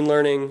 Machine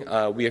learning,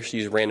 we actually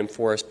use random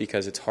forest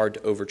because it's hard to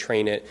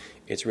overtrain it.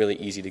 It's really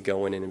easy to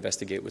go in and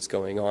investigate what's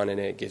going on in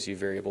it. It gives you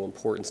variable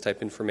importance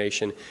type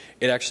information.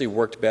 It actually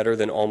worked better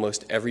than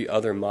almost every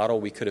other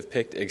model we could have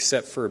picked,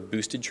 except for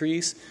boosted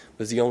trees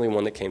was the only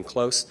one that came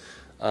close.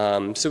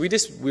 So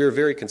we were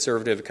very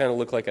conservative. It kind of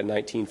looked like a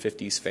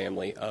 1950s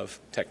family of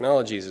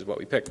technologies is what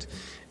we picked.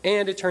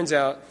 And it turns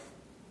out,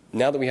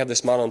 now that we have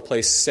this model in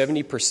place,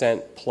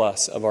 70%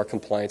 plus of our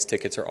compliance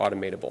tickets are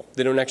automatable.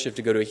 They don't actually have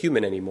to go to a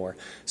human anymore.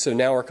 So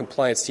now our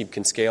compliance team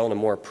can scale in a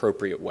more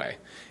appropriate way.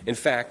 In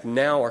fact,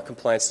 now our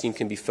compliance team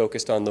can be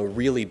focused on the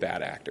really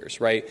bad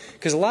actors, right?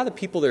 Because a lot of the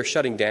people they're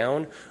shutting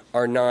down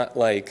are not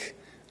like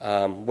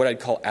what I'd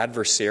call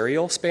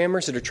adversarial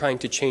spammers that are trying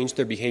to change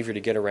their behavior to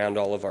get around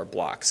all of our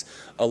blocks.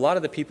 A lot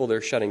of the people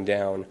they're shutting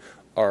down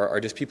are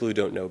just people who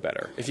don't know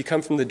better. If you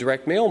come from the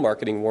direct mail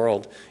marketing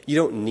world, you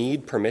don't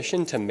need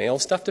permission to mail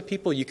stuff to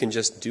people. You can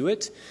just do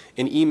it.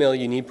 In email,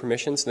 you need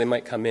permission, so they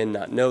might come in,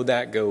 not know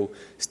that, go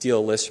steal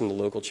a list from the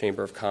local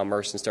chamber of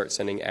commerce and start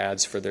sending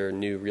ads for their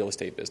new real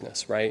estate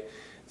business, right?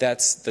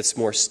 That's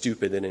more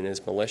stupid than it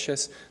is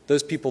malicious.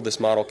 Those people this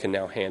model can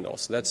now handle,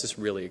 so that's just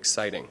really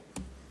exciting.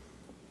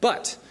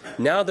 But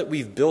now that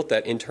we've built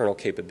that internal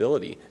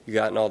capability, you've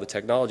gotten all the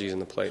technologies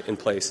in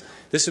place,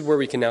 this is where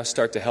we can now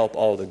start to help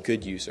all the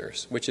good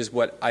users, which is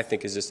what I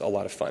think is just a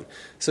lot of fun.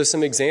 So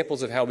some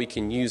examples of how we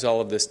can use all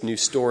of this new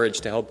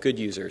storage to help good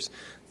users.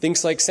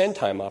 Things like send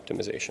time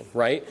optimization,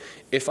 right?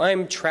 If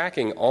I'm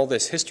tracking all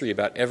this history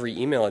about every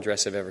email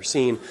address I've ever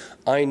seen,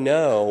 I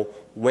know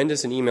when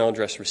does an email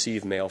address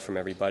receive mail from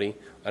everybody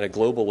at a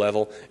global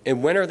level,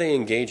 and when are they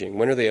engaging,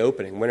 when are they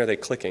opening, when are they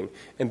clicking?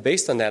 And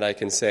based on that, I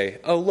can say,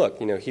 oh, look,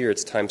 here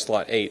it's time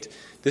slot 8.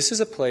 This is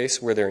a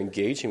place where they're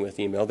engaging with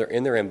email, they're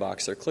in their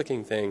inbox, they're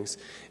clicking things,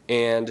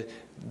 and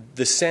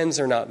the sends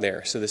are not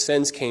there. So the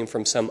sends came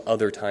from some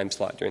other time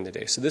slot during the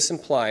day. So this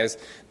implies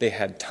they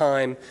had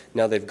time.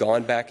 Now they've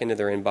gone back into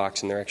their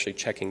inbox and they're actually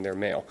checking their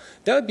mail.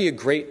 That would be a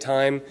great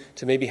time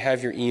to maybe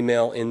have your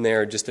email in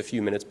there just a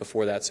few minutes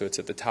before that so it's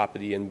at the top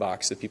of the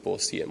inbox so people will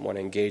see it and want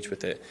to engage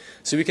with it.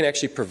 So we can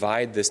actually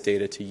provide this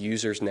data to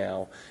users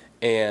now.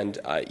 And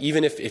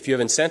even if you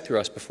haven't sent through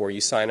us before,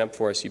 you sign up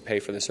for us, you pay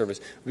for the service,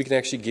 we can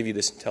actually give you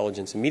this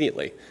intelligence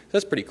immediately. So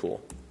that's pretty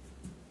cool.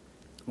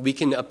 We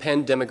can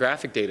append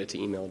demographic data to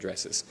email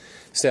addresses.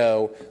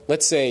 So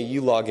let's say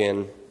you log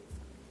in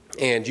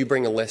and you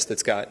bring a list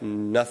that's got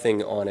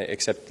nothing on it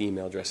except the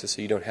email addresses,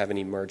 so you don't have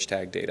any merge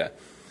tag data.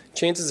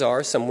 Chances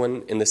are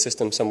someone in the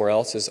system somewhere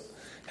else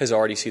has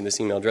already seen this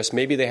email address.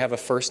 Maybe they have a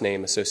first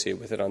name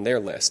associated with it on their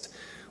list.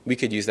 We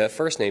could use that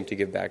first name to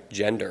give back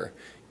gender,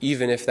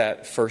 even if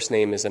that first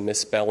name is a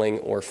misspelling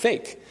or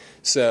fake.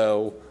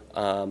 So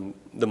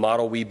the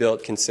model we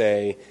built can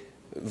say,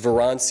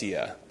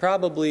 Verancia,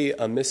 probably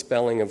a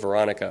misspelling of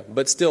Veronica,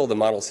 but still the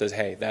model says,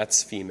 hey,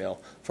 that's female.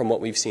 From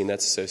what we've seen,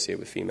 that's associated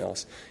with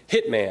females.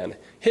 Hitman.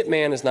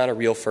 Hitman is not a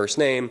real first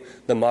name.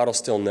 The model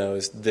still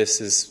knows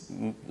this is,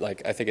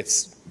 like, I think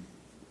it's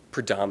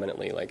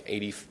predominantly like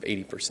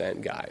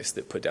 80% guys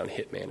that put down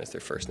Hitman as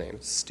their first name.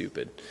 It's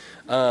stupid.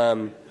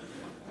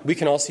 We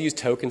can also use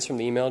tokens from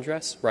the email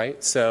address,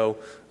 right? So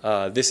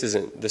this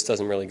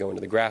doesn't really go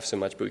into the graph so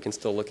much, but we can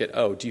still look at,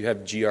 oh, do you have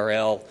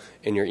GRL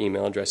in your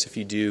email address? If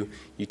you do,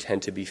 you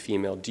tend to be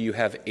female. Do you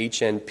have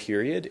HN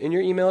period in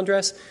your email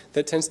address?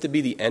 That tends to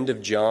be the end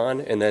of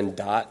John and then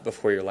dot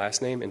before your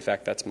last name. In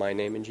fact, that's my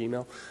name in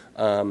Gmail.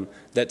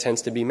 That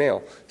tends to be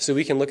male. So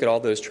we can look at all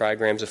those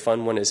trigrams. A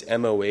fun one is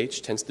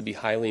MOH, tends to be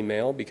highly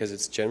male because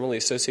it's generally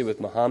associated with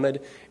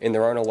Muhammad, and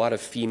there aren't a lot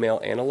of female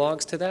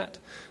analogs to that.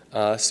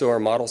 So our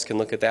models can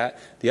look at that.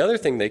 The other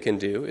thing they can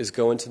do is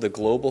go into the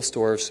global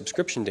store of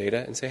subscription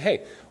data and say,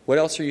 hey, what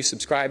else are you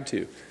subscribed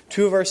to?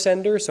 Two of our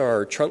senders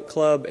are Trunk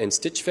Club and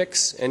Stitch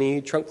Fix.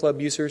 Any Trunk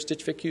Club users,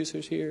 Stitch Fix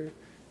users here?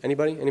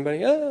 Anybody?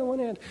 Anybody? Oh, one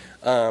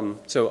hand.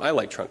 So I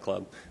like Trunk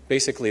Club.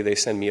 Basically, they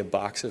send me a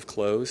box of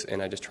clothes,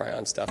 and I just try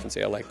on stuff and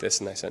say, I like this,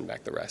 and I send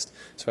back the rest.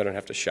 So I don't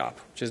have to shop,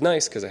 which is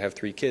nice because I have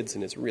 3 kids,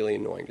 and it's really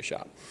annoying to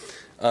shop.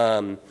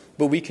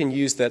 But we can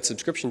use that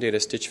subscription data.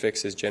 Stitch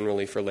Fix is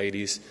generally for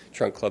ladies.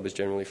 Trunk Club is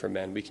generally for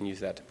men. We can use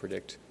that to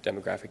predict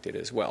demographic data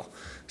as well.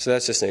 So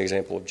that's just an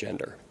example of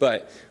gender.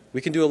 But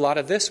we can do a lot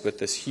of this with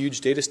this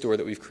huge data store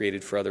that we've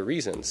created for other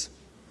reasons.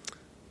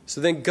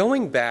 So then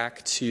going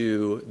back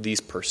to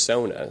these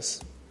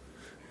personas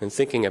and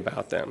thinking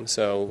about them.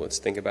 So let's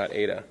think about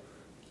Ada.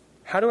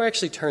 How do I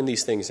actually turn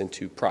these things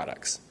into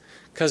products?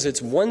 Because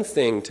it's one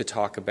thing to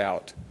talk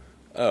about,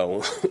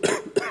 oh,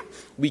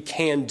 we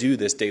can do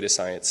this data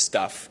science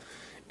stuff.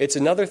 It's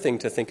another thing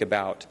to think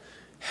about,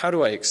 how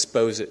do I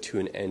expose it to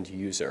an end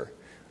user?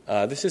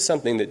 This is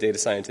something that data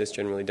scientists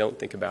generally don't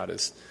think about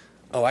as,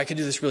 oh, I could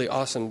do this really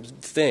awesome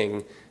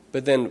thing.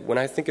 But then when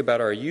I think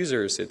about our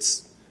users,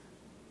 it's,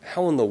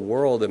 how in the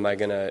world am I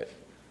going to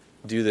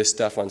do this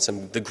stuff on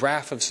the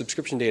graph of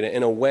subscription data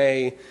in a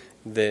way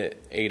that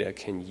Ada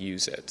can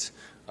use it?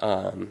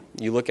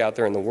 You look out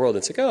there in the world,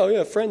 it's like, oh,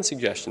 yeah, friend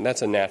suggestion.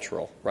 That's a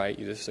natural, right?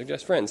 You just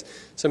suggest friends.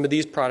 Some of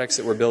these products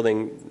that we're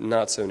building,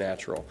 not so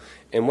natural.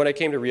 And what I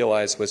came to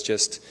realize was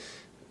just,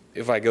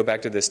 if I go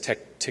back to this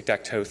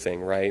tic-tac-toe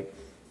thing, right,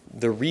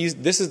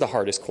 this is the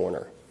hardest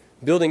corner.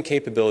 Building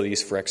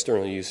capabilities for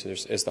external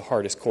users is the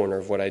hardest corner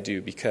of what I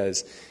do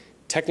because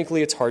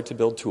technically it's hard to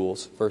build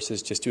tools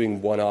versus just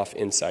doing one-off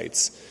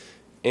insights.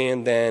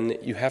 And then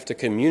you have to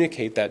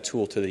communicate that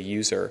tool to the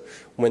user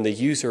when the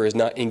user is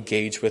not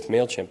engaged with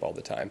MailChimp all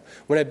the time.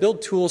 When I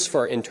build tools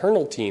for our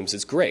internal teams,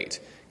 it's great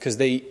because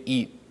they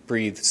eat,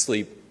 breathe,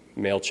 sleep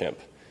MailChimp.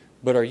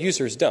 But our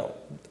users don't.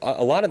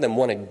 A lot of them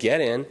want to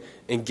get in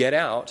and get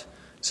out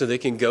so they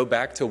can go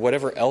back to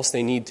whatever else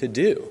they need to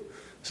do.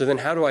 So then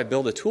how do I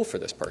build a tool for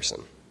this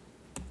person?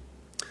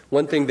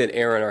 One thing that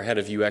Aaron, our head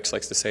of UX,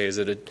 likes to say is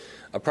that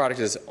a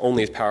product is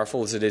only as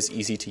powerful as it is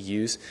easy to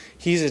use.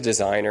 He's a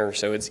designer,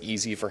 so it's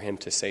easy for him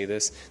to say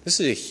this. This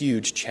is a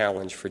huge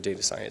challenge for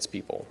data science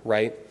people,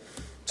 right?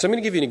 So I'm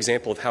going to give you an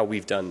example of how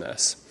we've done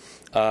this.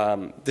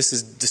 This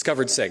is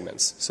discovered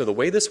segments. So the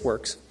way this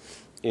works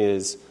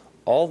is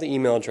all the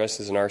email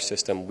addresses in our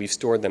system, we've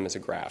stored them as a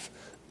graph.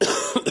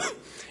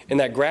 And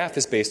that graph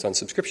is based on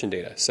subscription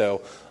data.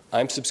 So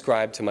I'm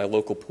subscribed to my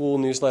local pool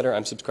newsletter.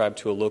 I'm subscribed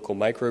to a local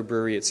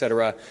microbrewery, et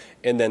cetera.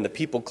 And then the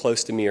people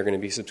close to me are going to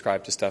be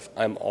subscribed to stuff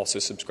I'm also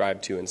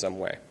subscribed to in some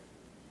way.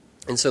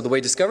 And so the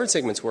way discovered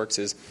segments works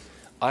is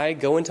I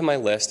go into my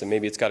list, and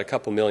maybe it's got a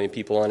couple million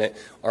people on it.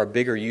 Our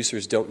bigger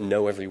users don't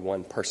know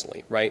everyone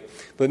personally, right?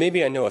 But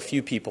maybe I know a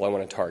few people I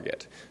want to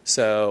target.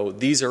 So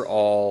these are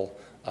all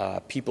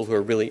people who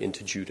are really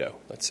into judo,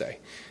 let's say.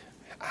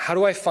 How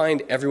do I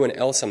find everyone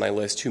else on my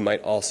list who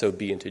might also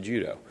be into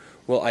judo?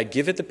 Well, I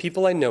give it the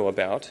people I know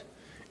about,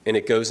 and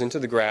it goes into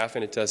the graph,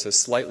 and it does a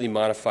slightly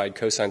modified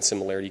cosine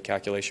similarity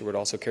calculation where it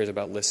also cares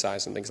about list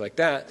size and things like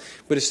that,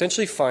 but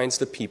essentially finds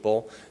the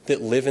people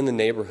that live in the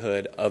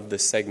neighborhood of the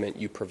segment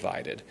you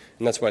provided.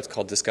 And that's why it's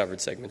called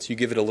discovered segments. You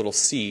give it a little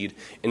seed,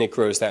 and it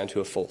grows that into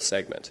a full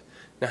segment.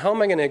 Now, how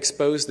am I going to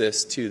expose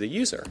this to the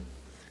user?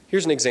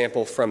 Here's an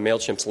example from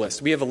MailChimp's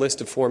list. We have a list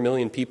of 4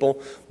 million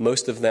people.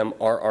 Most of them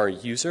are our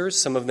users.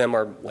 Some of them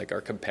are like our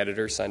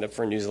competitors signed up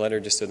for a newsletter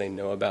just so they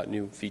know about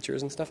new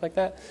features and stuff like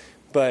that.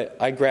 But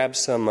I grabbed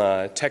some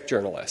tech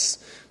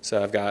journalists.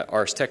 So I've got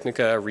Ars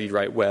Technica, Read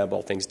Write Web,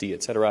 All Things D,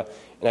 et cetera.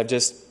 And I've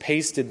just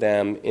pasted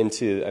them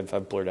into,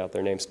 I've blurred out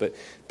their names, but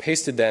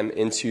pasted them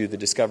into the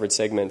discovered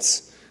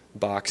segments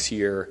box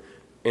here.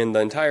 And the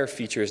entire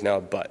feature is now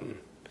a button.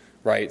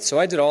 Right, so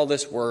I did all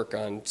this work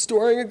on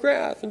storing a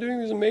graph and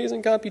doing these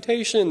amazing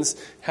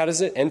computations. How does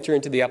it enter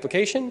into the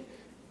application?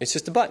 It's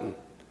just a button,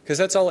 because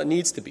that's all it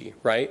needs to be,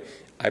 right?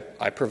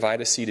 I provide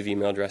a seed of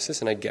email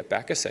addresses, and I get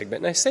back a segment,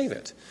 and I save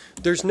it.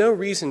 There's no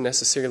reason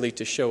necessarily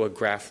to show a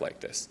graph like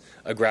this.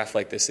 A graph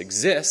like this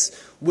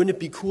exists. Wouldn't it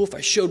be cool if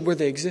I showed where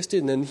they existed,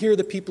 and then here are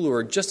the people who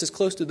are just as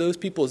close to those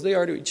people as they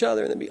are to each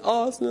other, and that'd be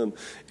awesome?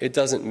 It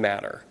doesn't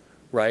matter,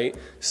 right?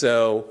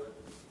 So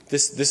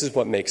this is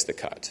what makes the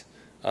cut.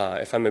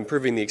 If I'm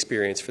improving the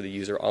experience for the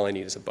user, all I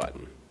need is a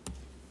button.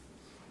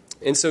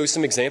 And so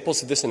some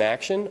examples of this in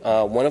action.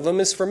 One of them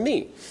is from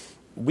me.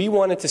 we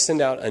wanted to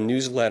send out a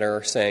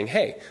newsletter saying,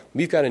 hey,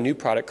 we've got a new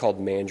product called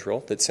Mandrill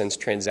that sends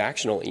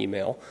transactional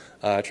email.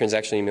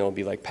 Transactional email will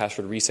be like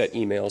password reset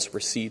emails,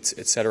 receipts,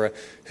 etc.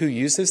 Who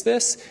uses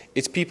this?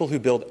 It's people who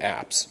build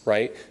apps,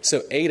 right?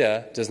 So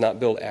Ada does not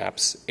build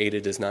apps. Ada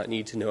does not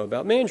need to know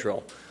about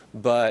Mandrill.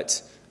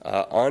 But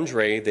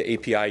Andre, the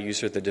API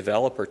user, the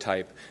developer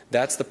type,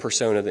 that's the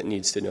persona that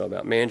needs to know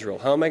about Mandrill.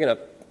 How am I going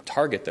to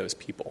target those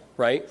people,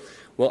 right?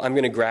 Well, I'm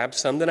going to grab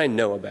some that I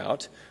know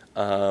about.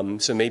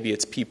 So maybe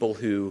it's people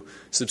who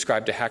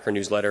subscribe to Hacker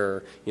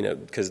Newsletter,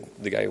 because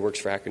the guy who works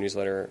for Hacker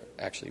Newsletter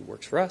actually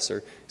works for us.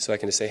 Or so I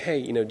can just say,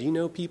 hey, do you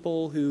know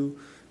people who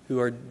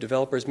are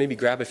developers? Maybe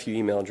grab a few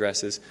email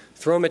addresses,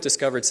 throw them at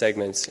discovered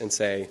segments, and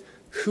say,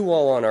 who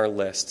all on our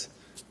list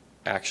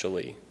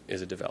actually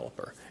is a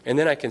developer? And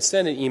then I can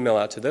send an email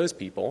out to those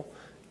people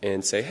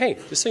and say, hey,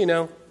 just so you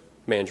know,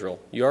 Mandrill,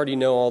 you already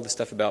know all the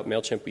stuff about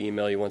MailChimp. We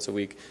email you once a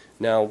week.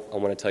 Now I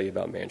want to tell you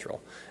about Mandrill.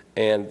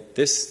 And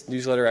this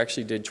newsletter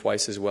actually did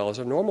twice as well as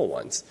our normal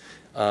ones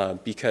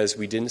because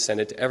we didn't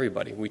send it to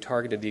everybody. We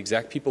targeted the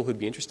exact people who'd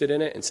be interested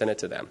in it and sent it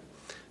to them.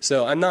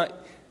 So I'm not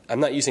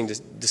using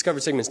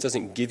Discovered Segments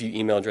doesn't give you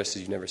email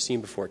addresses you've never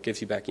seen before. It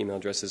gives you back email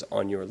addresses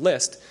on your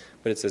list,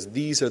 but it says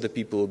these are the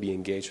people who will be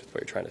engaged with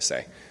what you're trying to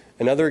say.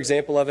 Another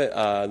example of it,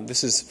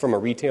 this is from a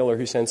retailer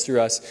who sends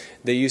through us.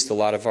 They used a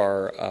lot of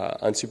our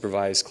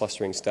unsupervised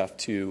clustering stuff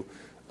to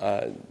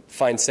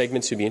find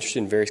segments who'd be interested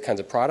in various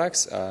kinds of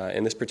products.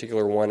 In this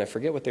particular one, I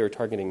forget what they were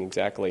targeting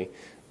exactly,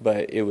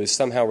 but it was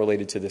somehow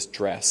related to this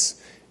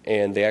dress.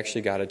 And they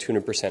actually got a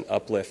 200%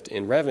 uplift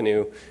in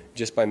revenue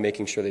just by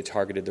making sure they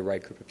targeted the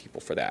right group of people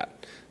for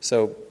that.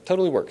 So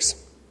totally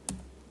works.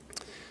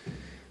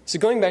 So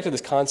going back to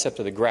this concept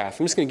of the graph,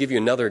 I'm just going to give you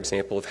another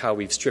example of how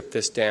we've stripped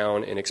this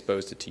down and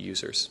exposed it to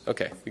users.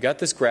 Okay, we got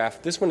this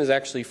graph. This one is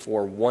actually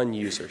for one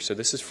user. So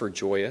this is for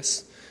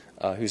Joyous,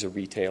 who's a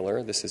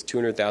retailer. This is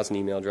 200,000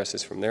 email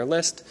addresses from their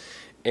list.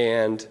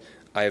 And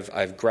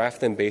I've graphed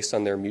them based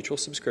on their mutual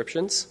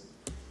subscriptions.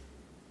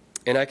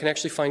 And I can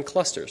actually find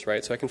clusters,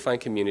 right? So I can find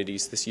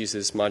communities. This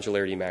uses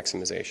modularity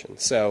maximization.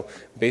 So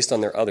based on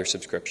their other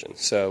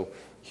subscriptions. So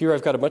here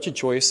I've got a bunch of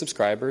Joyous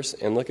subscribers,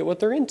 and look at what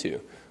they're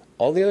into.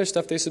 All the other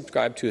stuff they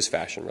subscribe to is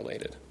fashion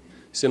related.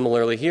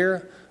 Similarly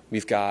here,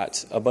 we've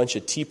got a bunch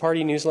of Tea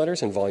Party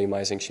newsletters and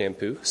volumizing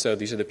shampoo. So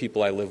these are the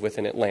people I live with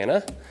in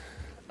Atlanta.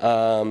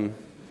 On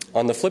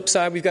the flip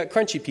side, we've got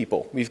crunchy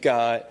people. We've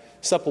got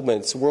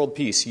supplements, world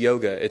peace,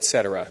 yoga,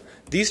 etc.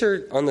 These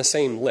are on the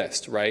same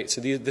list, right?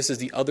 So this is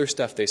the other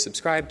stuff they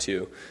subscribe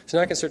to. So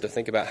now I can start to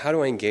think about how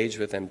do I engage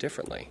with them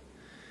differently.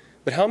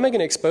 But how am I going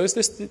to expose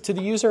this to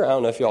the user? I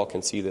don't know if you all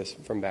can see this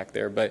from back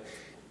there, but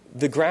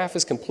the graph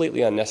is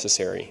completely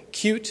unnecessary.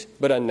 Cute,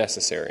 but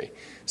unnecessary.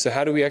 So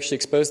how do we actually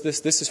expose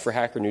this? This is for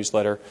Hacker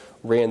Newsletter.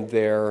 Ran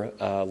their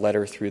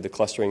letter through the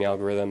clustering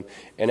algorithm.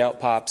 And out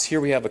pops, here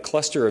we have a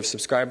cluster of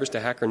subscribers to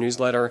Hacker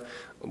Newsletter.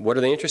 What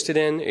are they interested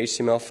in?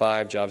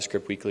 HTML5,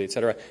 JavaScript Weekly,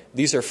 etc.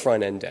 These are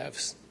front-end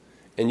devs.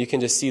 And you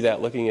can just see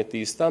that looking at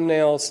these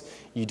thumbnails.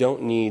 You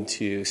don't need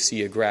to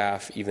see a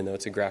graph, even though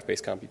it's a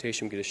graph-based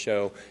computation. We can just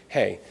show,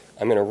 hey,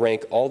 I'm going to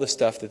rank all the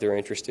stuff that they're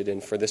interested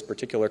in for this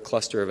particular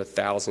cluster of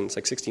 1,000. It's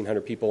like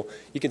 1,600 people.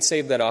 You can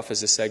save that off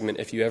as a segment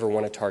if you ever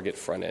want to target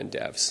front-end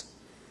devs.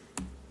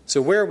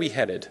 So where are we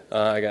headed?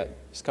 I got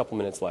just a couple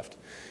minutes left.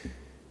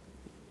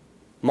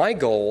 My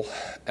goal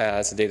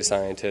as a data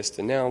scientist,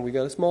 and now we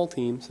got a small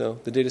team, so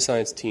the data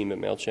science team at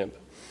MailChimp,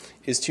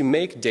 is to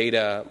make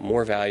data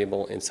more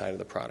valuable inside of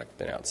the product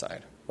than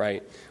outside,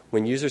 right?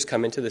 When users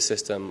come into the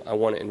system, I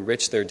want to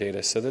enrich their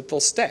data so that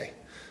they'll stay.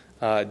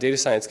 Data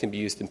science can be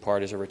used in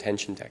part as a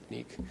retention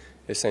technique.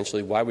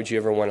 Essentially, why would you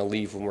ever want to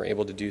leave when we're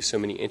able to do so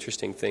many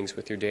interesting things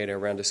with your data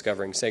around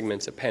discovering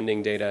segments,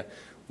 appending data?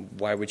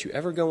 Why would you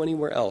ever go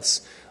anywhere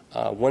else?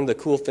 One of the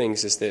cool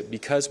things is that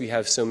because we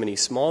have so many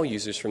small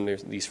users from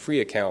these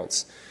free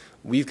accounts,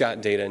 we've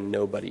got data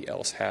nobody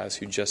else has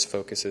who just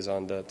focuses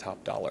on the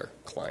top dollar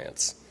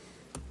clients.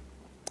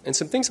 And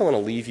some things I want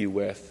to leave you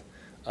with,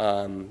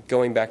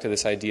 going back to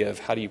this idea of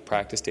how do you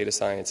practice data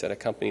science at a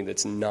company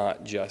that's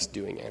not just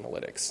doing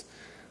analytics.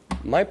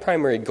 My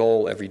primary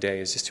goal every day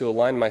is just to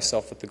align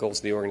myself with the goals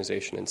of the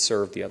organization and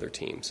serve the other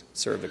teams,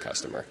 serve the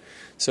customer.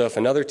 So if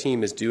another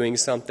team is doing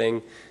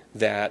something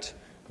that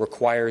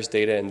requires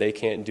data and they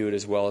can't do it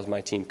as well as my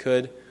team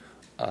could,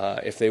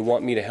 if they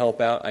want me to help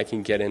out, I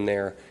can get in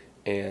there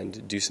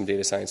and do some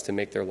data science to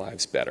make their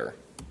lives better.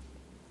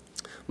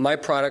 My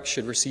product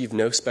should receive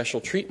no special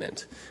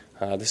treatment.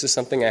 This is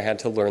something I had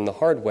to learn the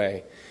hard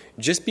way.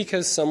 Just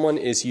because someone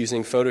is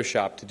using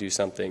Photoshop to do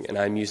something and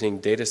I'm using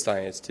data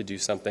science to do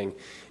something,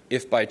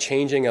 if by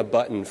changing a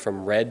button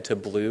from red to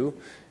blue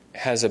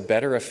has a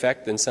better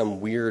effect than some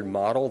weird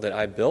model that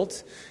I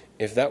built,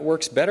 if that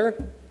works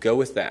better, go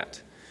with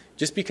that.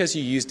 Just because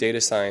you use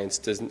data science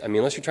doesn't,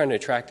 unless you're trying to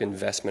attract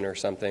investment or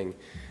something,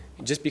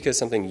 just because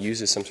something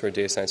uses some sort of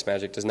data science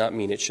magic does not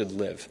mean it should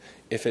live.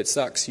 If it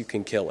sucks, you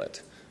can kill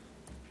it.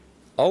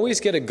 Always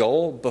get a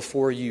goal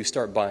before you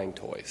start buying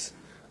toys.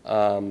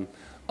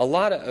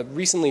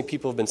 Recently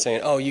people have been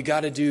saying, oh, you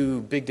got to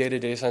do big data,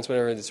 data science,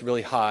 whatever, it's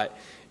really hot.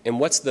 And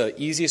what's the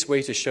easiest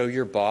way to show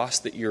your boss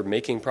that you're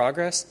making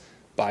progress?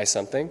 Buy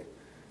something,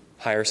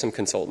 hire some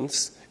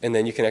consultants, and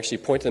then you can actually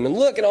point to them and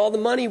look at all the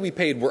money we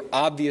paid. We're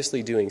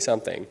obviously doing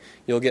something.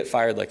 You'll get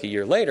fired like a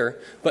year later,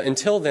 but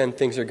until then,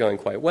 things are going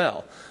quite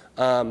well.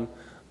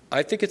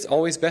 I think it's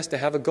always best to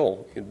have a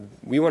goal.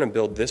 We want to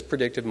build this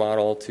predictive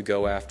model to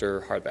go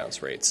after hard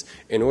bounce rates.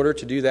 In order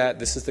to do that,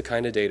 this is the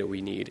kind of data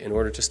we need. In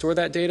order to store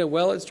that data,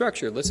 well, it's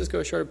structured. Let's just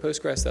go shard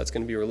Postgres. That's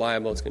going to be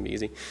reliable. It's going to be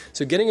easy.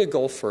 So getting a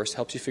goal first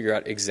helps you figure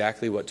out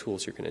exactly what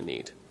tools you're going to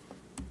need.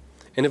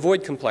 And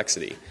avoid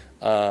complexity.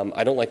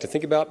 I don't like to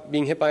think about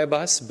being hit by a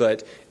bus,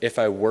 but if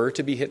I were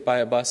to be hit by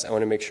a bus, I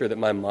want to make sure that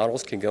my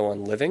models can go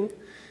on living.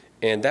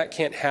 And that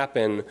can't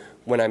happen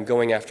when I'm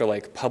going after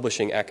like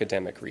publishing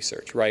academic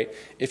research, right?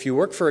 If you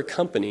work for a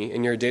company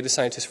and you're a data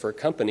scientist for a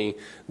company,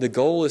 the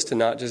goal is to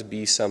not just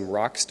be some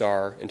rock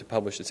star and to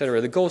publish, et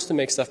cetera. The goal is to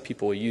make stuff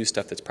people will use,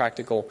 stuff that's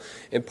practical.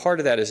 And part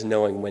of that is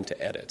knowing when to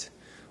edit.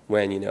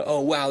 When you know, oh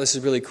wow, this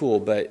is really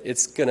cool, but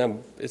it's gonna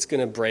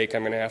break.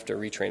 I'm gonna have to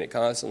retrain it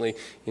constantly.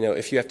 You know,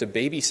 if you have to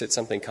babysit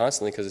something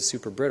constantly because it's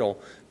super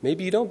brittle,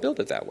 maybe you don't build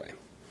it that way.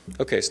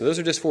 Okay, so those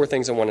are just 4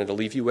 things I wanted to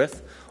leave you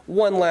with.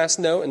 One last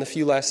note in the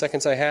few last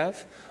seconds I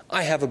have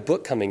a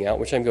book coming out,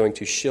 which I'm going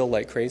to shill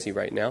like crazy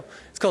right now.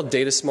 It's called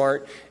Data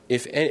Smart.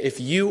 If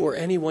you or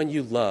anyone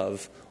you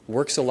love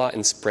works a lot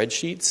in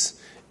spreadsheets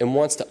and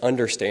wants to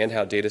understand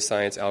how data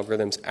science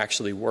algorithms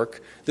actually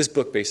work, this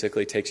book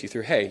basically takes you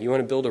through, hey, you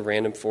want to build a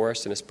random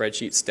forest in a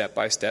spreadsheet step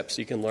by step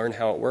so you can learn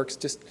how it works?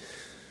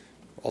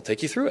 I'll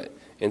take you through it.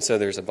 And so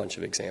there's a bunch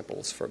of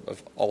examples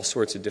of all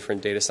sorts of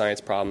different data science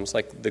problems,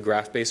 like the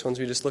graph-based ones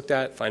we just looked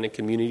at, finding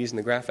communities in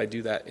the graph. I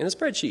do that in a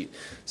spreadsheet.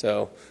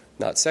 So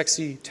not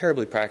sexy,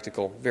 terribly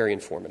practical, very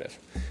informative.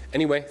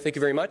 Anyway, thank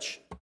you very much.